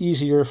just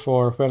easier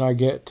for when I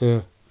get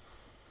to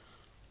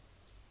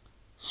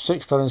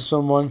 6-star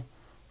someone.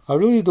 I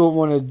really don't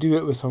want to do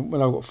it with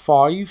when I've got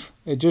 5.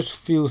 It just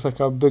feels like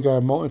a bigger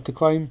mountain to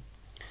climb.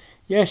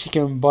 Yes, you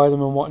can buy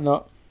them and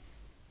whatnot,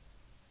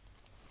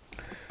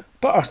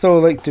 but I still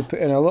like to put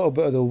in a little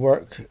bit of the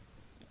work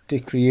to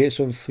create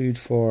some food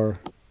for,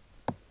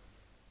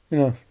 you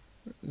know,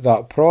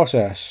 that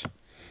process.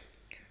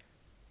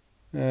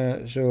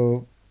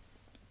 So,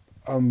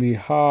 and we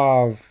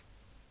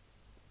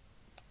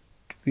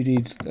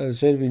need, as I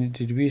said,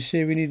 did we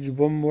say we needed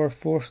one more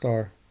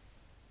 4-star?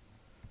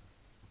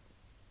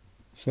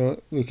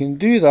 So we can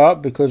do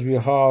that because we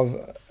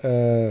have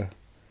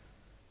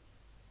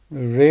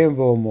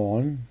Rainbow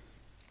Mon.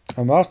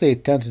 I'm actually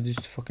tempted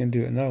just to fucking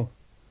do it now.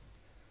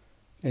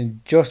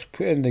 And just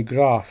put in the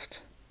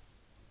graft.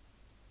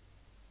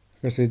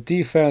 Because the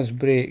defense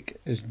break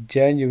is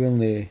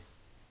genuinely...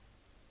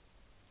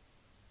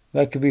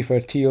 That could be for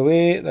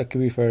TOA, that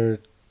could be for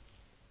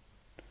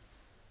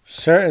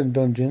certain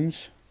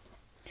dungeons.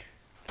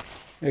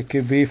 It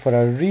could be for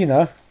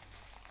arena.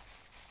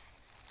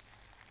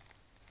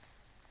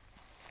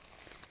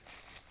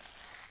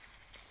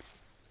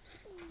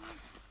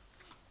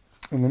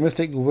 And the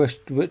Mystic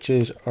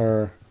Witches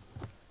are...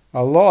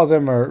 A lot of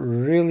them are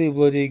really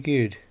bloody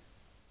good.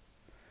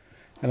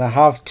 And I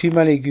have too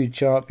many good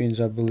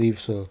champions, I believe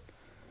so.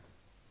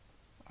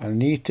 I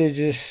need to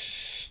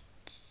just...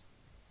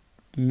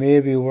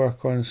 maybe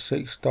work on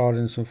 6-star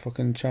and some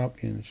fucking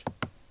champions.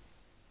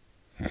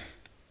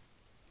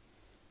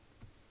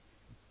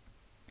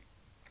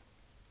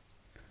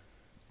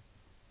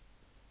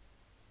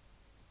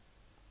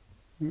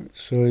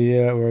 So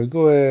yeah, we're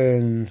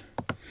going...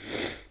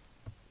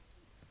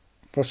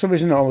 For some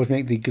reason I always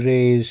make the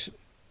greys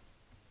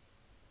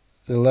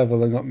the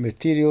leveling up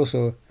material,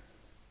 so...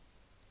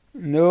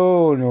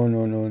 No.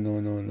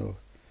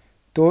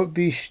 Don't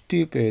be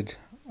stupid.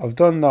 I've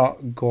done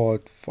that,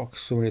 God, fuck,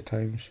 so many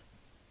times.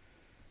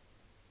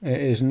 It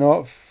is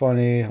not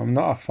funny. I'm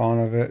not a fan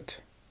of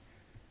it.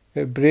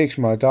 It breaks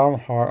my damn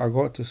heart, I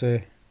got to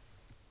say.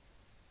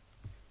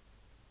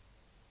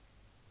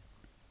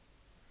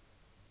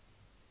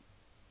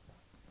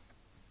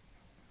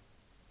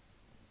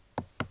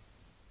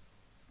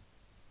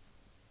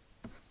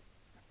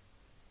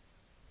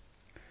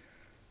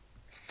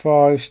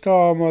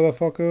 Five-star,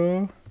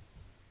 motherfucker.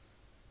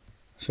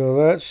 So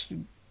let's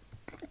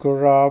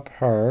grab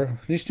her.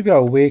 Needs to be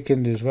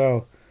awakened as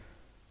well.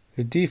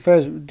 The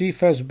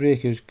defense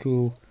break is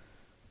cool.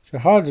 So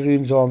I had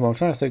runes on, but I'm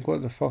trying to think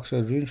what the fuck's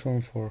a runes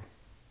on for.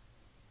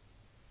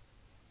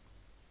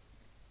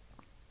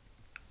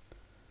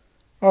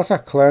 That's a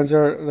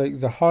cleanser. Like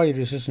the high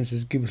resistance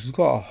is good, but she's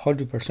got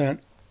 100%.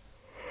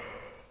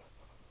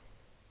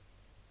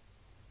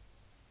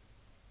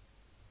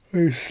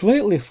 It's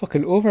slightly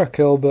fucking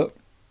overkill, but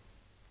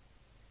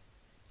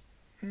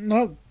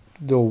not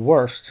the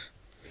worst.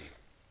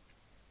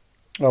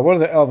 One of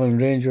the Elven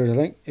Rangers, I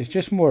think it's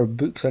just more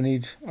books I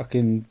need. I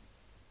can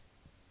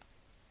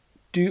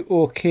do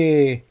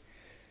okay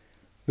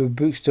with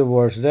books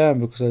towards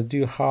them because I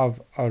do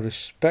have a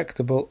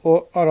respectable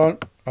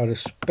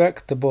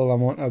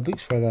amount of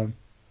books for them.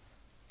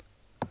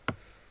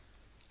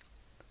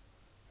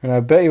 And I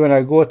bet you when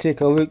I go take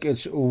a look,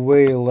 it's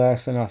way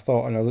less than I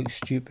thought, and I look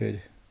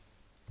stupid.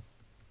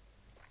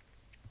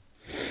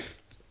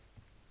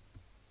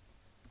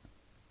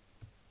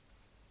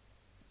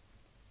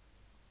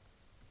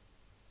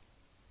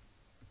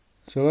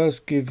 So let's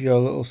give you a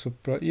little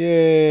surprise.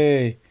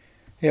 Yay!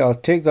 Yeah, I'll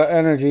take that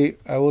energy.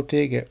 I will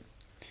take it.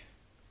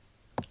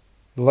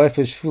 Life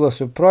is full of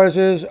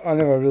surprises. I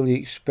never really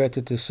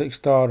expected to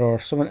 6-star or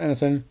summon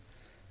anything.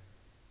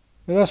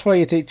 But that's why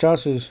you take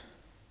chances.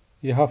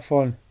 You have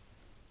fun.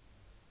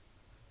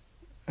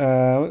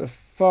 What the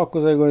fuck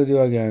was I going to do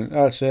again?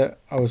 That's it.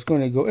 I was going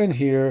to go in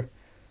here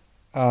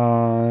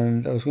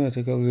and I was going to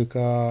take a look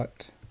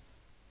at...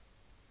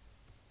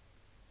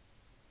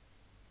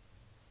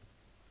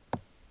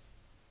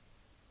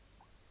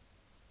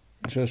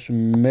 just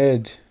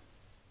mid.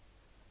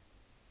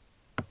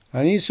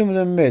 I need some of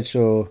the mid,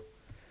 so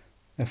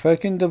if I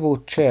can double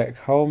check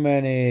how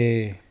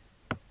many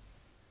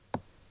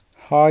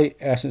high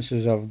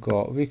essences I've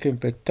got, we can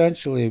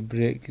potentially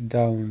break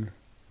down.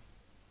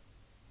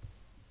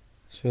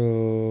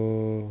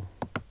 So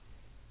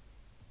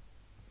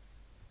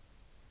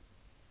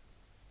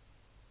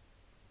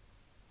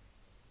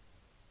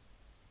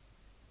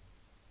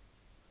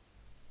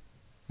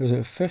Was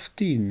it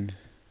 15?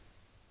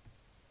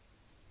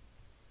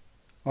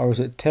 Or was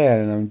it 10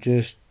 and I'm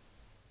just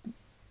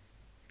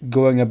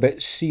going a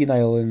bit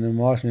senile in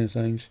imagining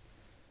things?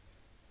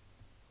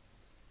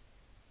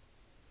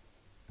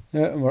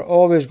 Yeah, and we're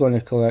always going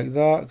to collect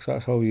that because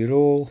that's how we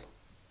roll.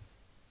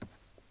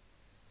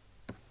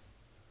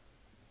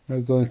 We're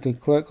going to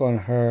click on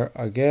her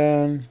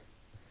again.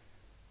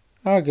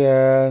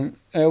 Again.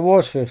 It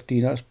was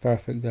 15, that's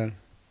perfect then.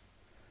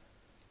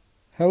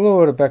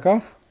 Hello,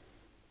 Rebecca.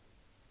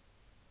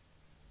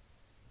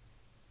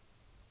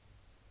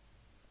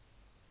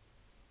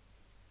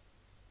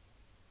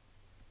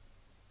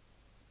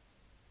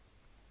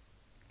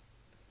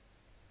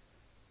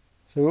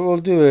 So what we'll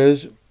do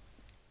is,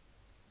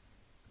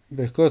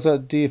 because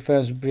that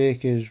defense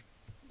break is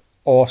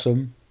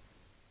awesome,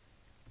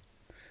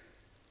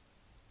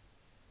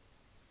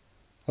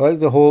 I like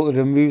the whole it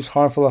removes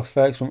harmful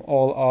effects from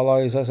all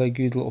allies. That's a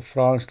good little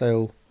Fran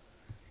style.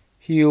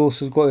 He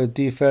also has got a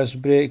defense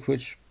break,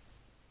 which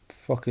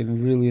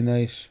fucking really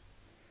nice.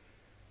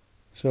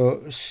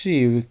 So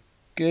see, we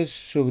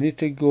need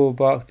to go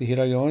back to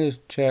here. I want to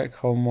check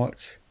how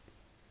much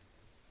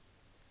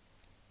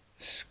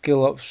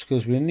skill ups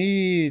because we're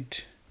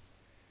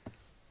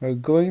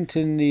going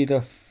to need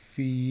a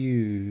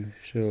few.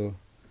 So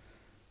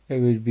it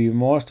would be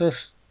master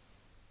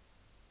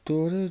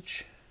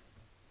storage.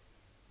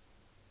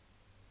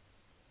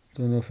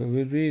 Don't know if it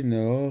would be.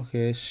 No.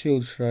 Okay,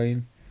 shield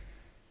shrine.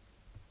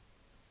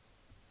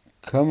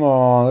 Come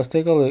on, let's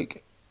take a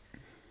look.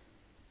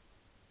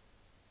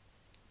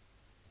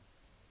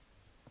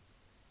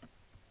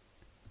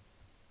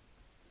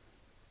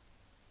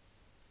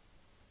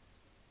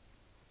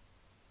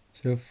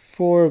 So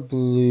 4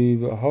 blue,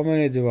 but how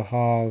many do I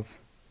have?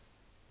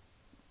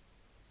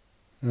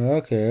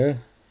 Okay.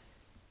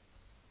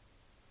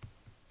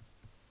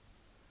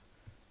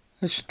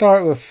 Let's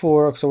start with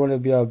 4 because I want to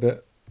be a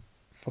bit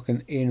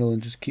fucking anal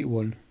and just keep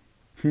one.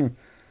 Don't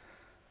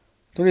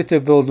need to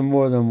build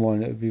more than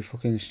one, it would be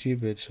fucking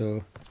stupid,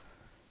 so.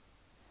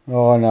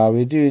 Oh no,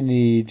 we do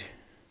need.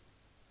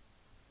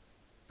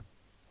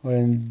 We're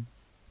in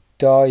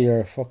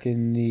dire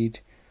fucking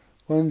need.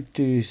 1,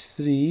 2,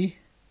 3,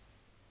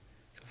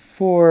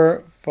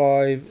 4,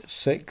 5,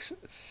 6,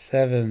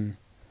 7.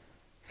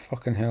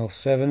 Fucking hell,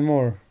 7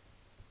 more.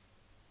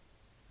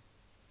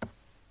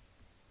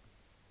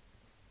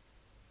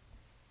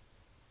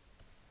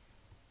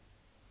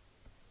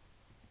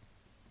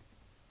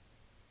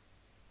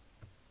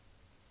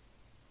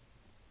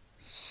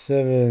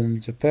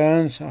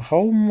 Depends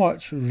how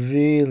much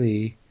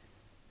really.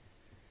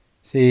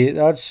 See,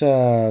 that's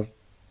a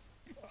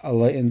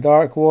light and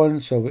dark one,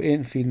 so we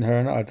ain't feeding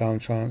her, not a damn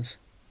chance.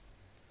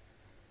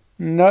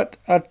 Not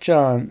a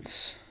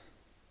chance.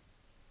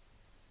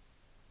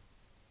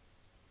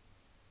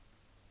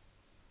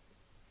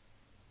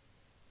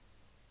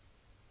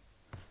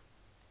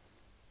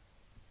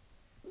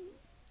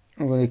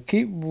 I'm going to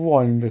keep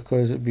 1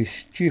 because it'd be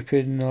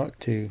stupid not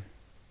to.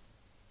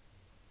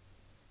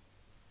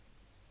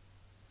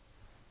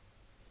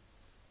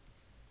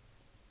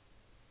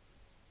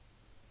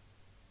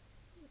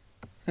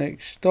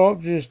 Like,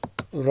 stop just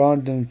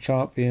random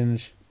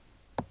champions.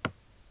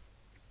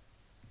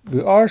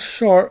 We are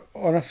short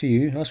on a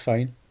few, that's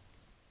fine.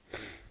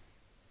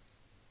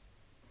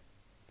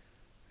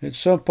 At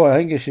some point, I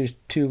think it's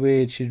just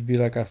 2-way, it should be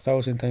like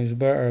 1,000 times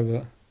better,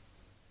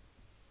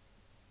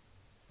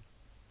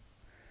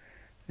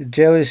 but.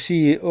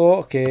 Jealousy, oh,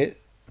 okay.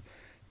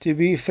 To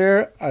be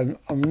fair, I'm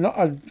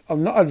not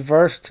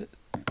adverse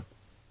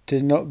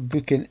to not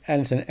booking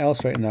anything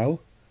else right now.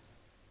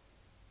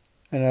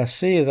 And I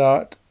say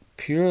that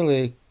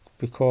purely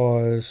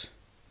because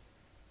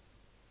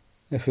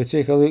if we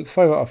take a look,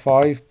 5 out of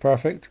 5,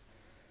 perfect.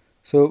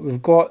 So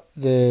we've got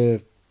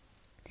the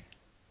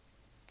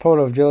Power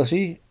of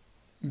Jealousy,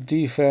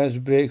 defense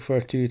break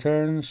for 2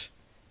 turns.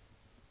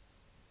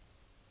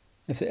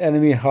 If the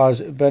enemy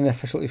has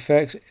beneficial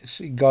effects, it's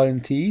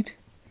guaranteed.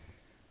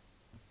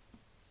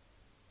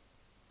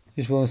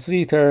 Just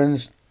 3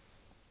 turns,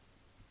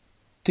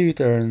 2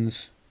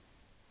 turns.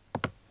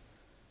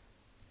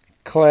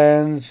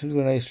 Cleanse,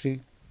 really nice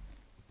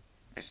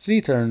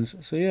 3 turns.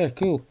 So yeah,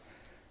 cool.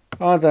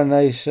 And a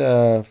nice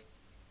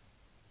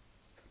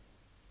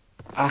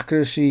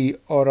accuracy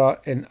aura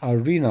in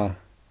arena.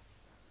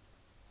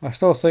 I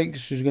still think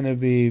she's going to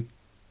be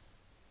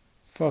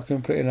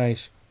fucking pretty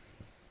nice.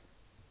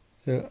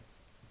 So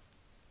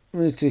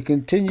we need to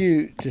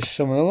continue to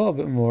summon a little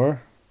bit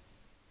more.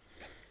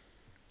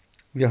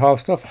 You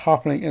have stuff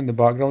happening in the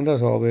background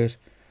as always.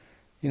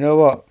 You know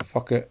what?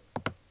 Fuck it.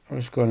 I'm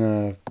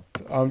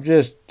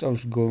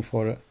just going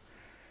for it.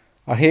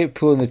 I hate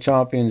pulling the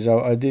champions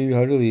out. I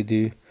really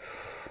do.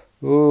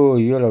 Oh,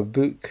 you're a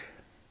book.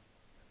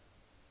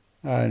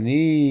 I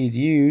need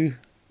you.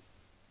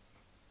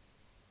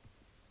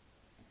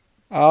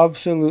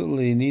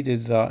 Absolutely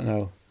needed that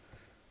now.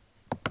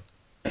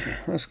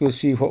 Let's go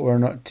see what we're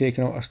not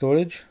taking out of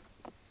storage.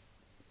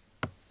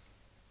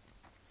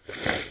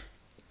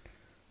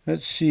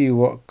 Let's see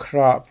what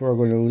crap we're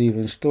going to leave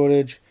in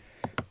storage.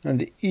 And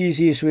the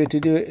easiest way to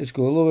do it is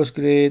go lowest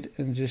grade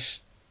and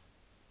just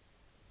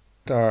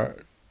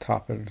start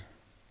tapping.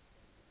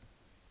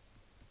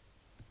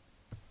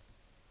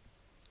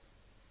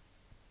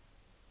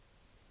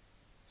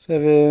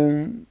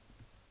 Seven,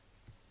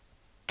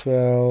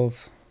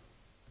 12,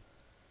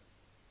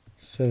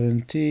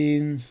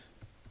 17,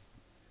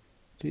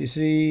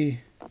 23,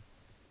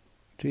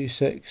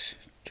 26,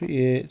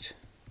 28,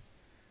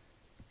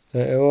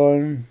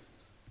 31,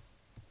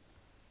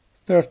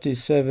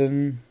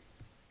 37,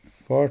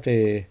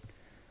 40,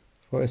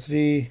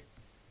 43,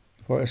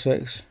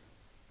 46,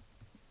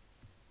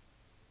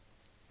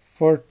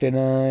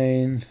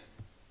 49,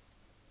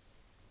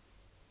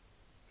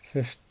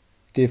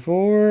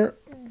 54,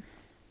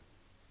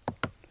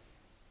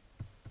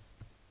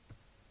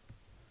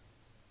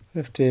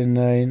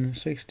 59,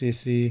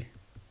 63,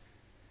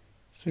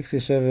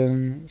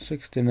 67,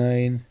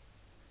 69,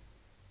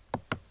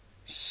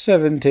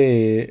 70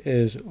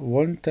 is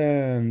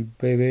 110,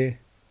 baby.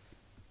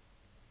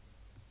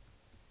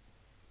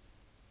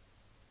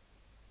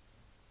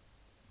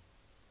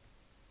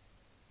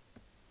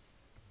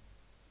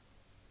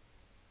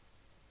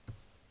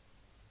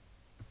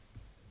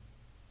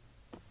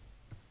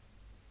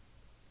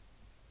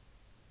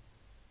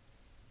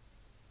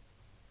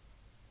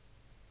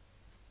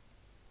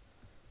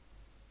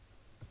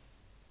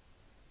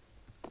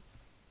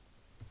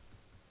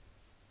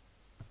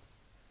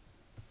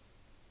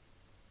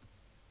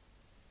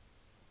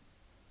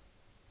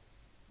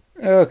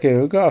 Okay,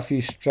 we've got a few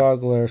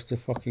stragglers to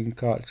fucking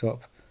catch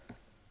up.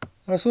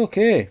 That's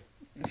okay.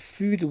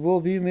 Food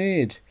will be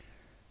made.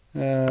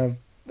 And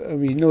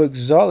we know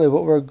exactly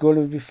what we're going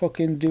to be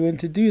fucking doing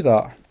to do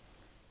that.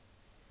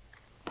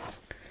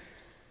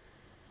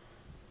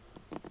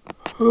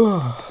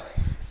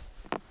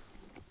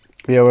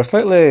 Yeah, we're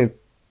slightly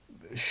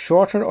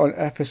shorter on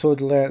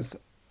episode length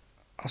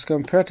as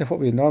compared to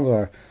what we normally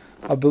are.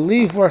 I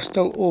believe we're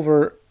still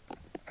over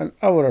an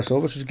hour or so,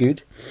 which is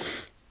good.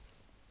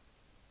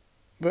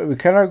 But we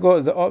kind of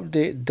got the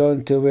update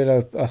done to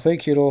where I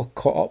think you're all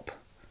caught up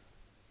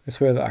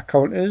with where the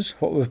account is,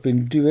 what we've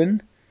been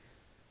doing,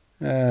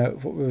 I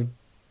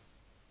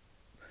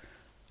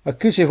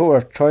could say what we're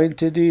trying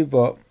to do,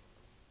 but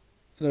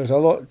there's a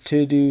lot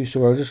to do, so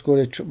we're just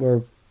going to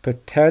we're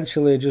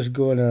potentially just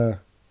going to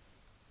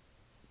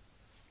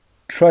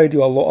try to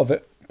do a lot of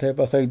it type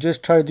of thing.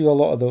 Just try to do a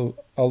lot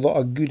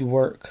of good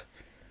work.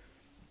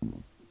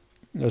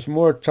 There's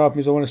more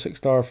champions. I want a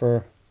 6-star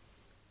for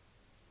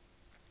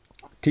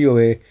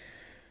TOA.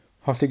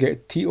 Have to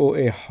get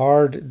TOA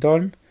hard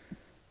done.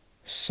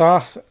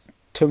 Sath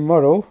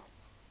tomorrow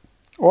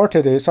or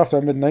today. It's after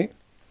midnight.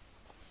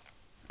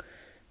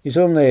 He's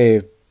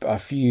only a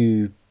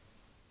few.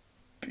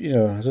 You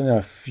know, there's only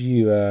a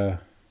few.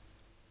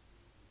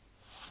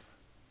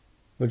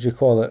 What do you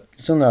call it?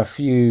 It's only a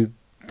few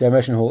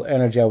Dimension Hole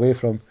energy away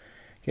from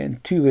getting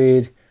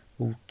 2-aid.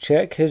 We'll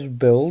check his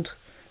build.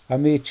 I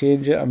may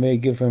change it. I may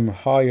give him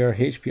higher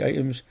HP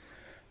items.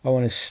 I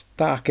want to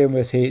stack him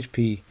with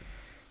HP.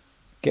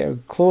 Get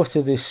him close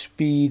to the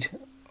speed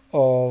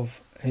of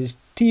his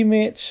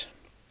teammates.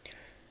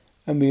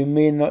 And we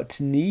may not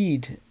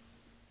need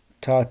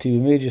Tattoo. We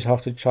may just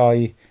have to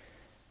try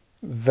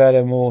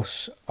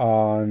Veremos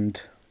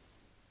and...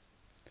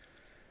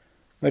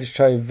 Let's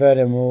try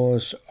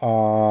Veremos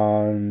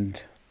and...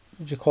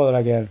 What do you call it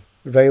again?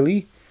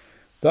 Riley.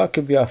 That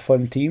could be a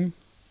fun team.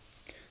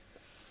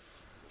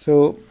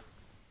 So...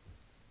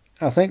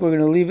 I think we're going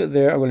to leave it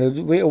there. I'm going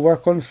to wait to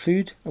work on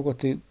food.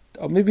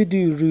 I'll maybe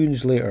do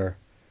runes later.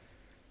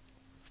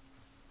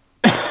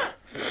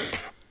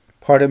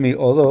 Pardon me,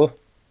 although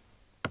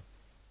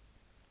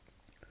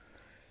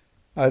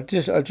I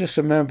just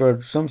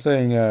remembered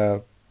something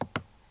that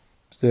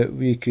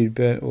we could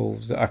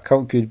the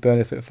account could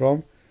benefit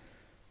from.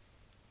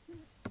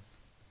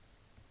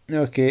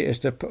 Okay, it's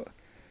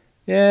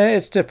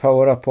the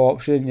power up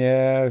option.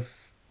 Yeah,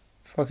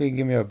 fucking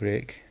give me a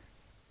break.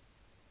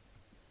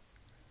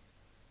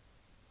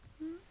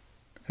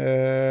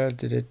 It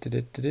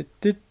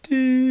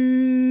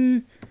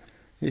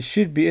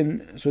should be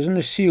in. So it's in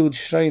the sealed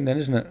shrine then,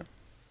 isn't it?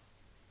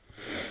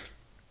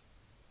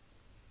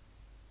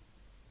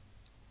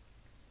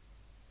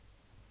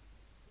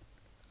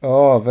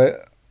 Oh,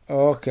 but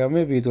okay.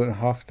 Maybe you don't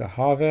have to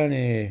have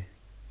any.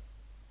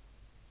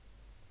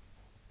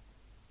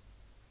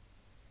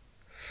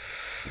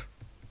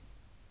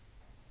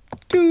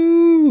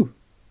 There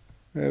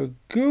we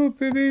go,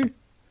 baby.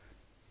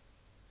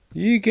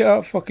 You get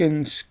our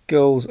fucking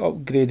skills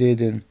upgraded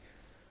and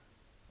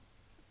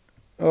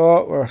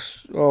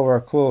we're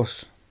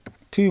close.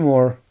 2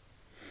 more.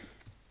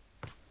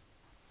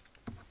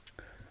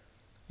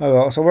 Oh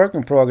well, it's a work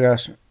in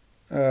progress.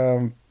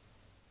 But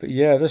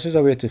yeah, this is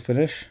a way to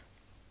finish.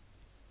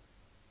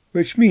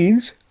 Which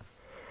means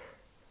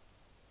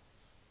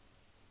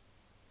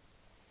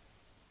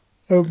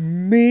I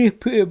may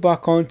put it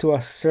back onto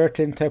a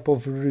certain type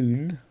of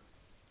rune.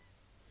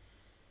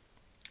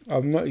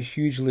 I'm not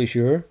hugely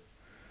sure.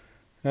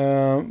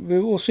 We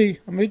will see.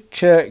 I might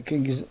check.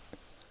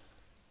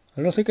 I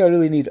I don't think I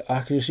really need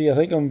accuracy. I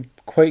think I'm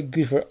quite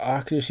good for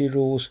accuracy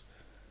rolls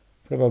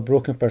from a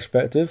broken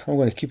perspective. I'm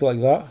going to keep it like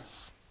that.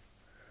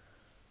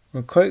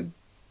 I'm quite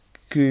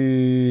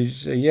good.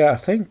 Yeah, I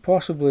think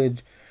possibly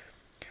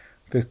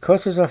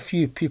because there's a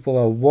few people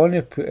I want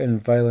to put in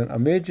violent, I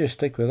may just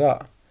stick with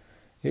that.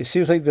 It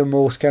seems like the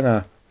most kind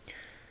of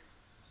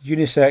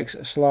unisex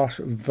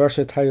 /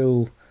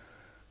 versatile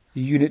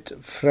unit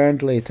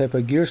friendly type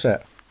of gear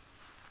set.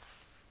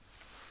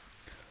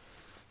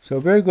 So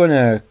we're going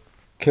to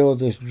kill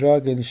this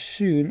dragon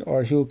soon,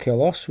 or he'll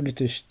kill us. We need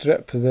to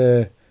strip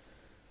the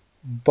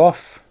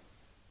buff.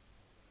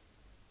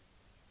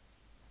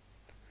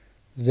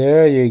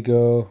 There you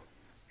go.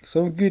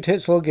 Some good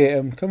hits will get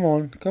him. Come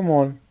on, come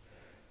on.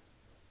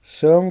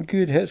 Some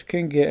good hits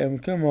can get him.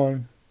 Come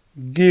on.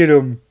 Get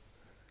him.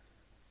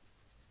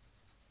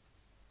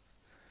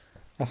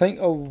 I think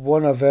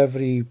one of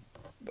every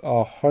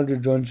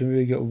 100 runs, and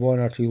we get 1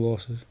 or 2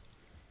 losses.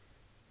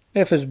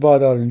 If it's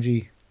bad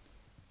RNG.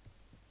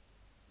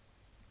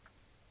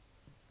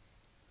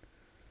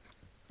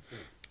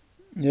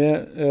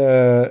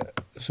 Yeah,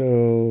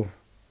 so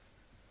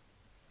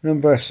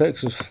number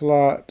 6 is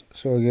flat,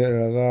 so I'll get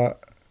rid of that.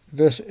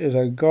 This is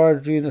a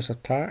guard rune, this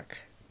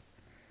attack.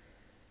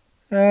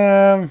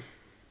 I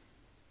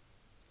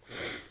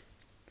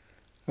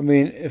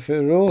mean, if it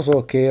rolls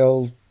okay,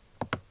 I'll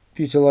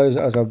utilize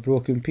it as a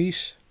broken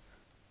piece.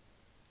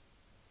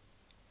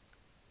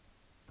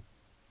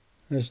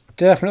 It's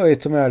definitely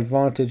to my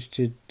advantage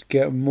to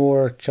get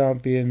more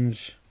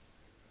champions,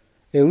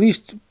 at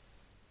least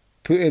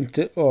put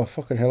into, oh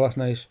fucking hell, that's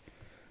nice,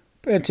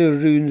 put into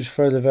runes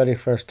for the very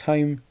first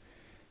time.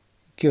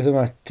 Give them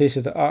a taste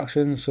of the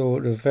action, so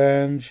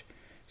revenge,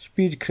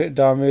 speed, crit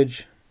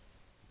damage.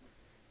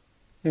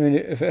 I mean,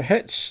 if it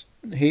hits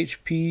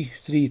HP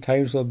 3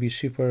 times, I'll be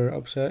super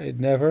upset. It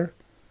never.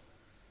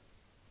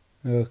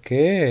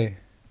 Okay.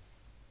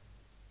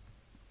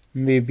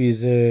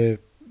 Maybe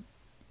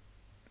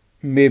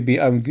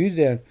I'm good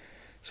then.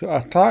 So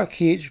attack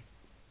HP,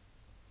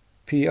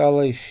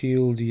 ally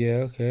shield, yeah,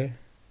 okay.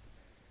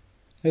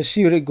 Let's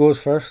see where it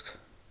goes first.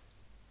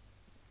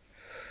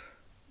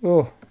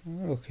 Oh,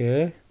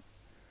 okay.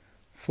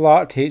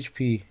 Flat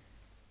HP.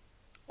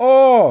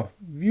 Oh,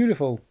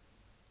 beautiful.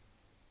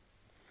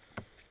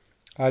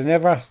 I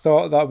never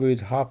thought that would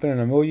happen in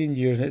a million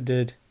years, and it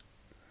did.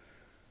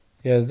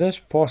 Yeah, this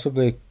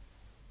possibly...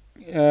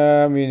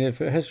 I mean, if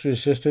it hits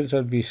resistance,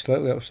 I'd be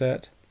slightly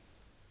upset.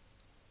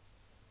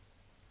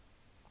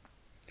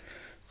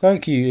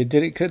 Thank you, it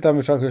did it crit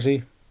damage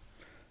accuracy.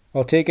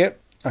 I'll take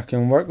it. I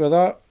can work with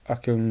that.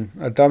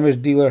 A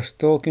damage dealer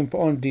still can put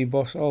on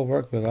debuffs. I'll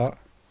work with that.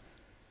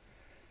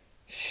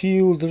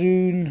 Shield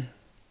rune.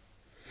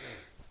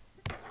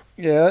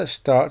 Yeah, that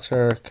stats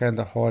are kind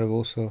of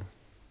horrible, so...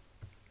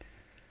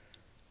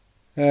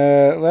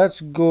 let's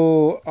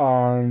go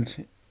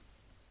and...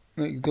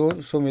 Like,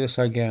 don't show me this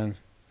again.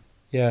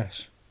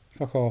 Yes.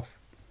 Fuck off.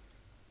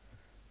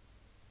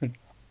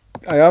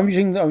 I'm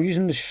using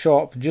the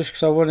shop just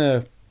because I want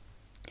to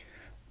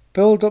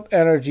build up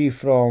energy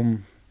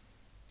from...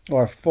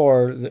 or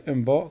for the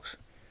inbox.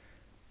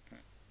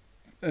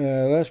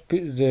 Let's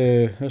put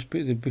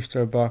the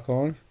booster back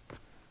on.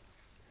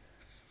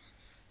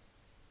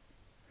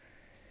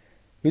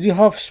 We do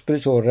have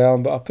Spiritual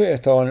Realm, but I put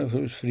it on if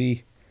it was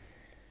free.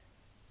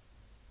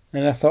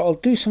 And I thought I'll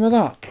do some of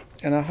that,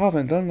 and I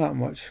haven't done that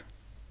much.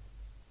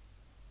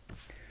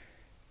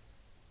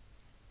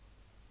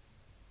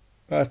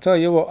 But I tell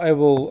you what,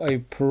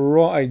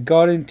 I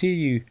guarantee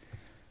you,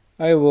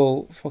 I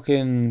will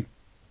fucking...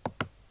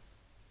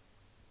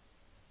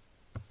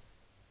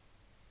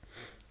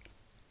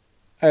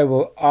 I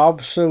will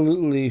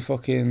absolutely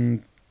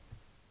fucking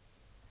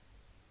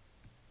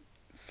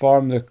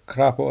farm the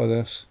crap out of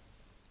this.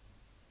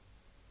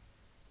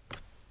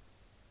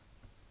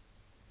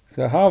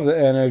 So I have the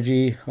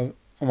energy.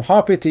 I'm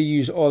happy to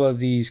use all of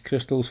these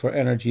crystals for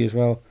energy as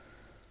well.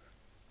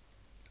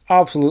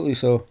 Absolutely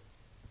so.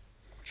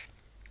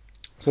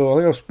 So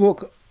I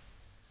think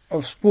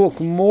I've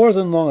spoke more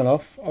than long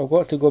enough. I've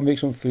got to go make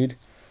some food.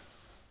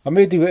 I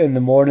may do it in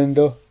the morning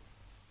though.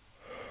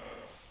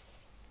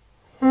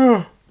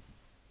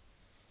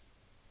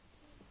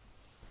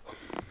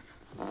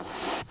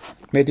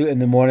 May do it in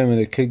the morning when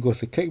the kid goes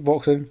to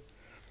kickboxing.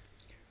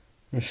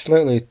 I'm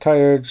slightly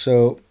tired,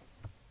 so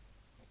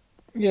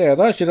yeah,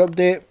 that's your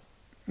update.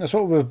 That's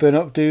what we've been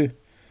up to.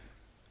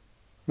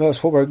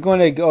 That's what we're going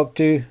to get up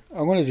to.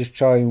 I'm going to just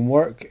try and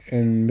work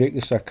and make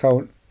this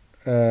account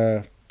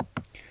a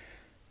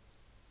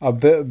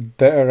bit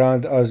better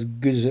and as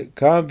good as it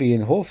can be,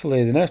 and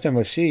hopefully the next time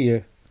I see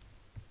you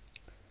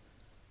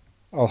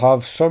I'll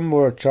have some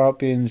more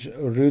champions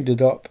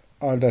rounded up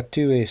and a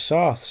 2A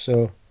Sath.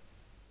 So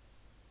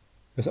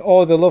with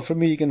all the love from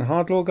me you can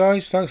handle,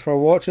 guys, thanks for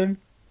watching.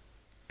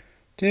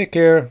 Take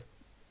care,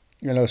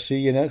 and I'll see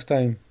you next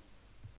time.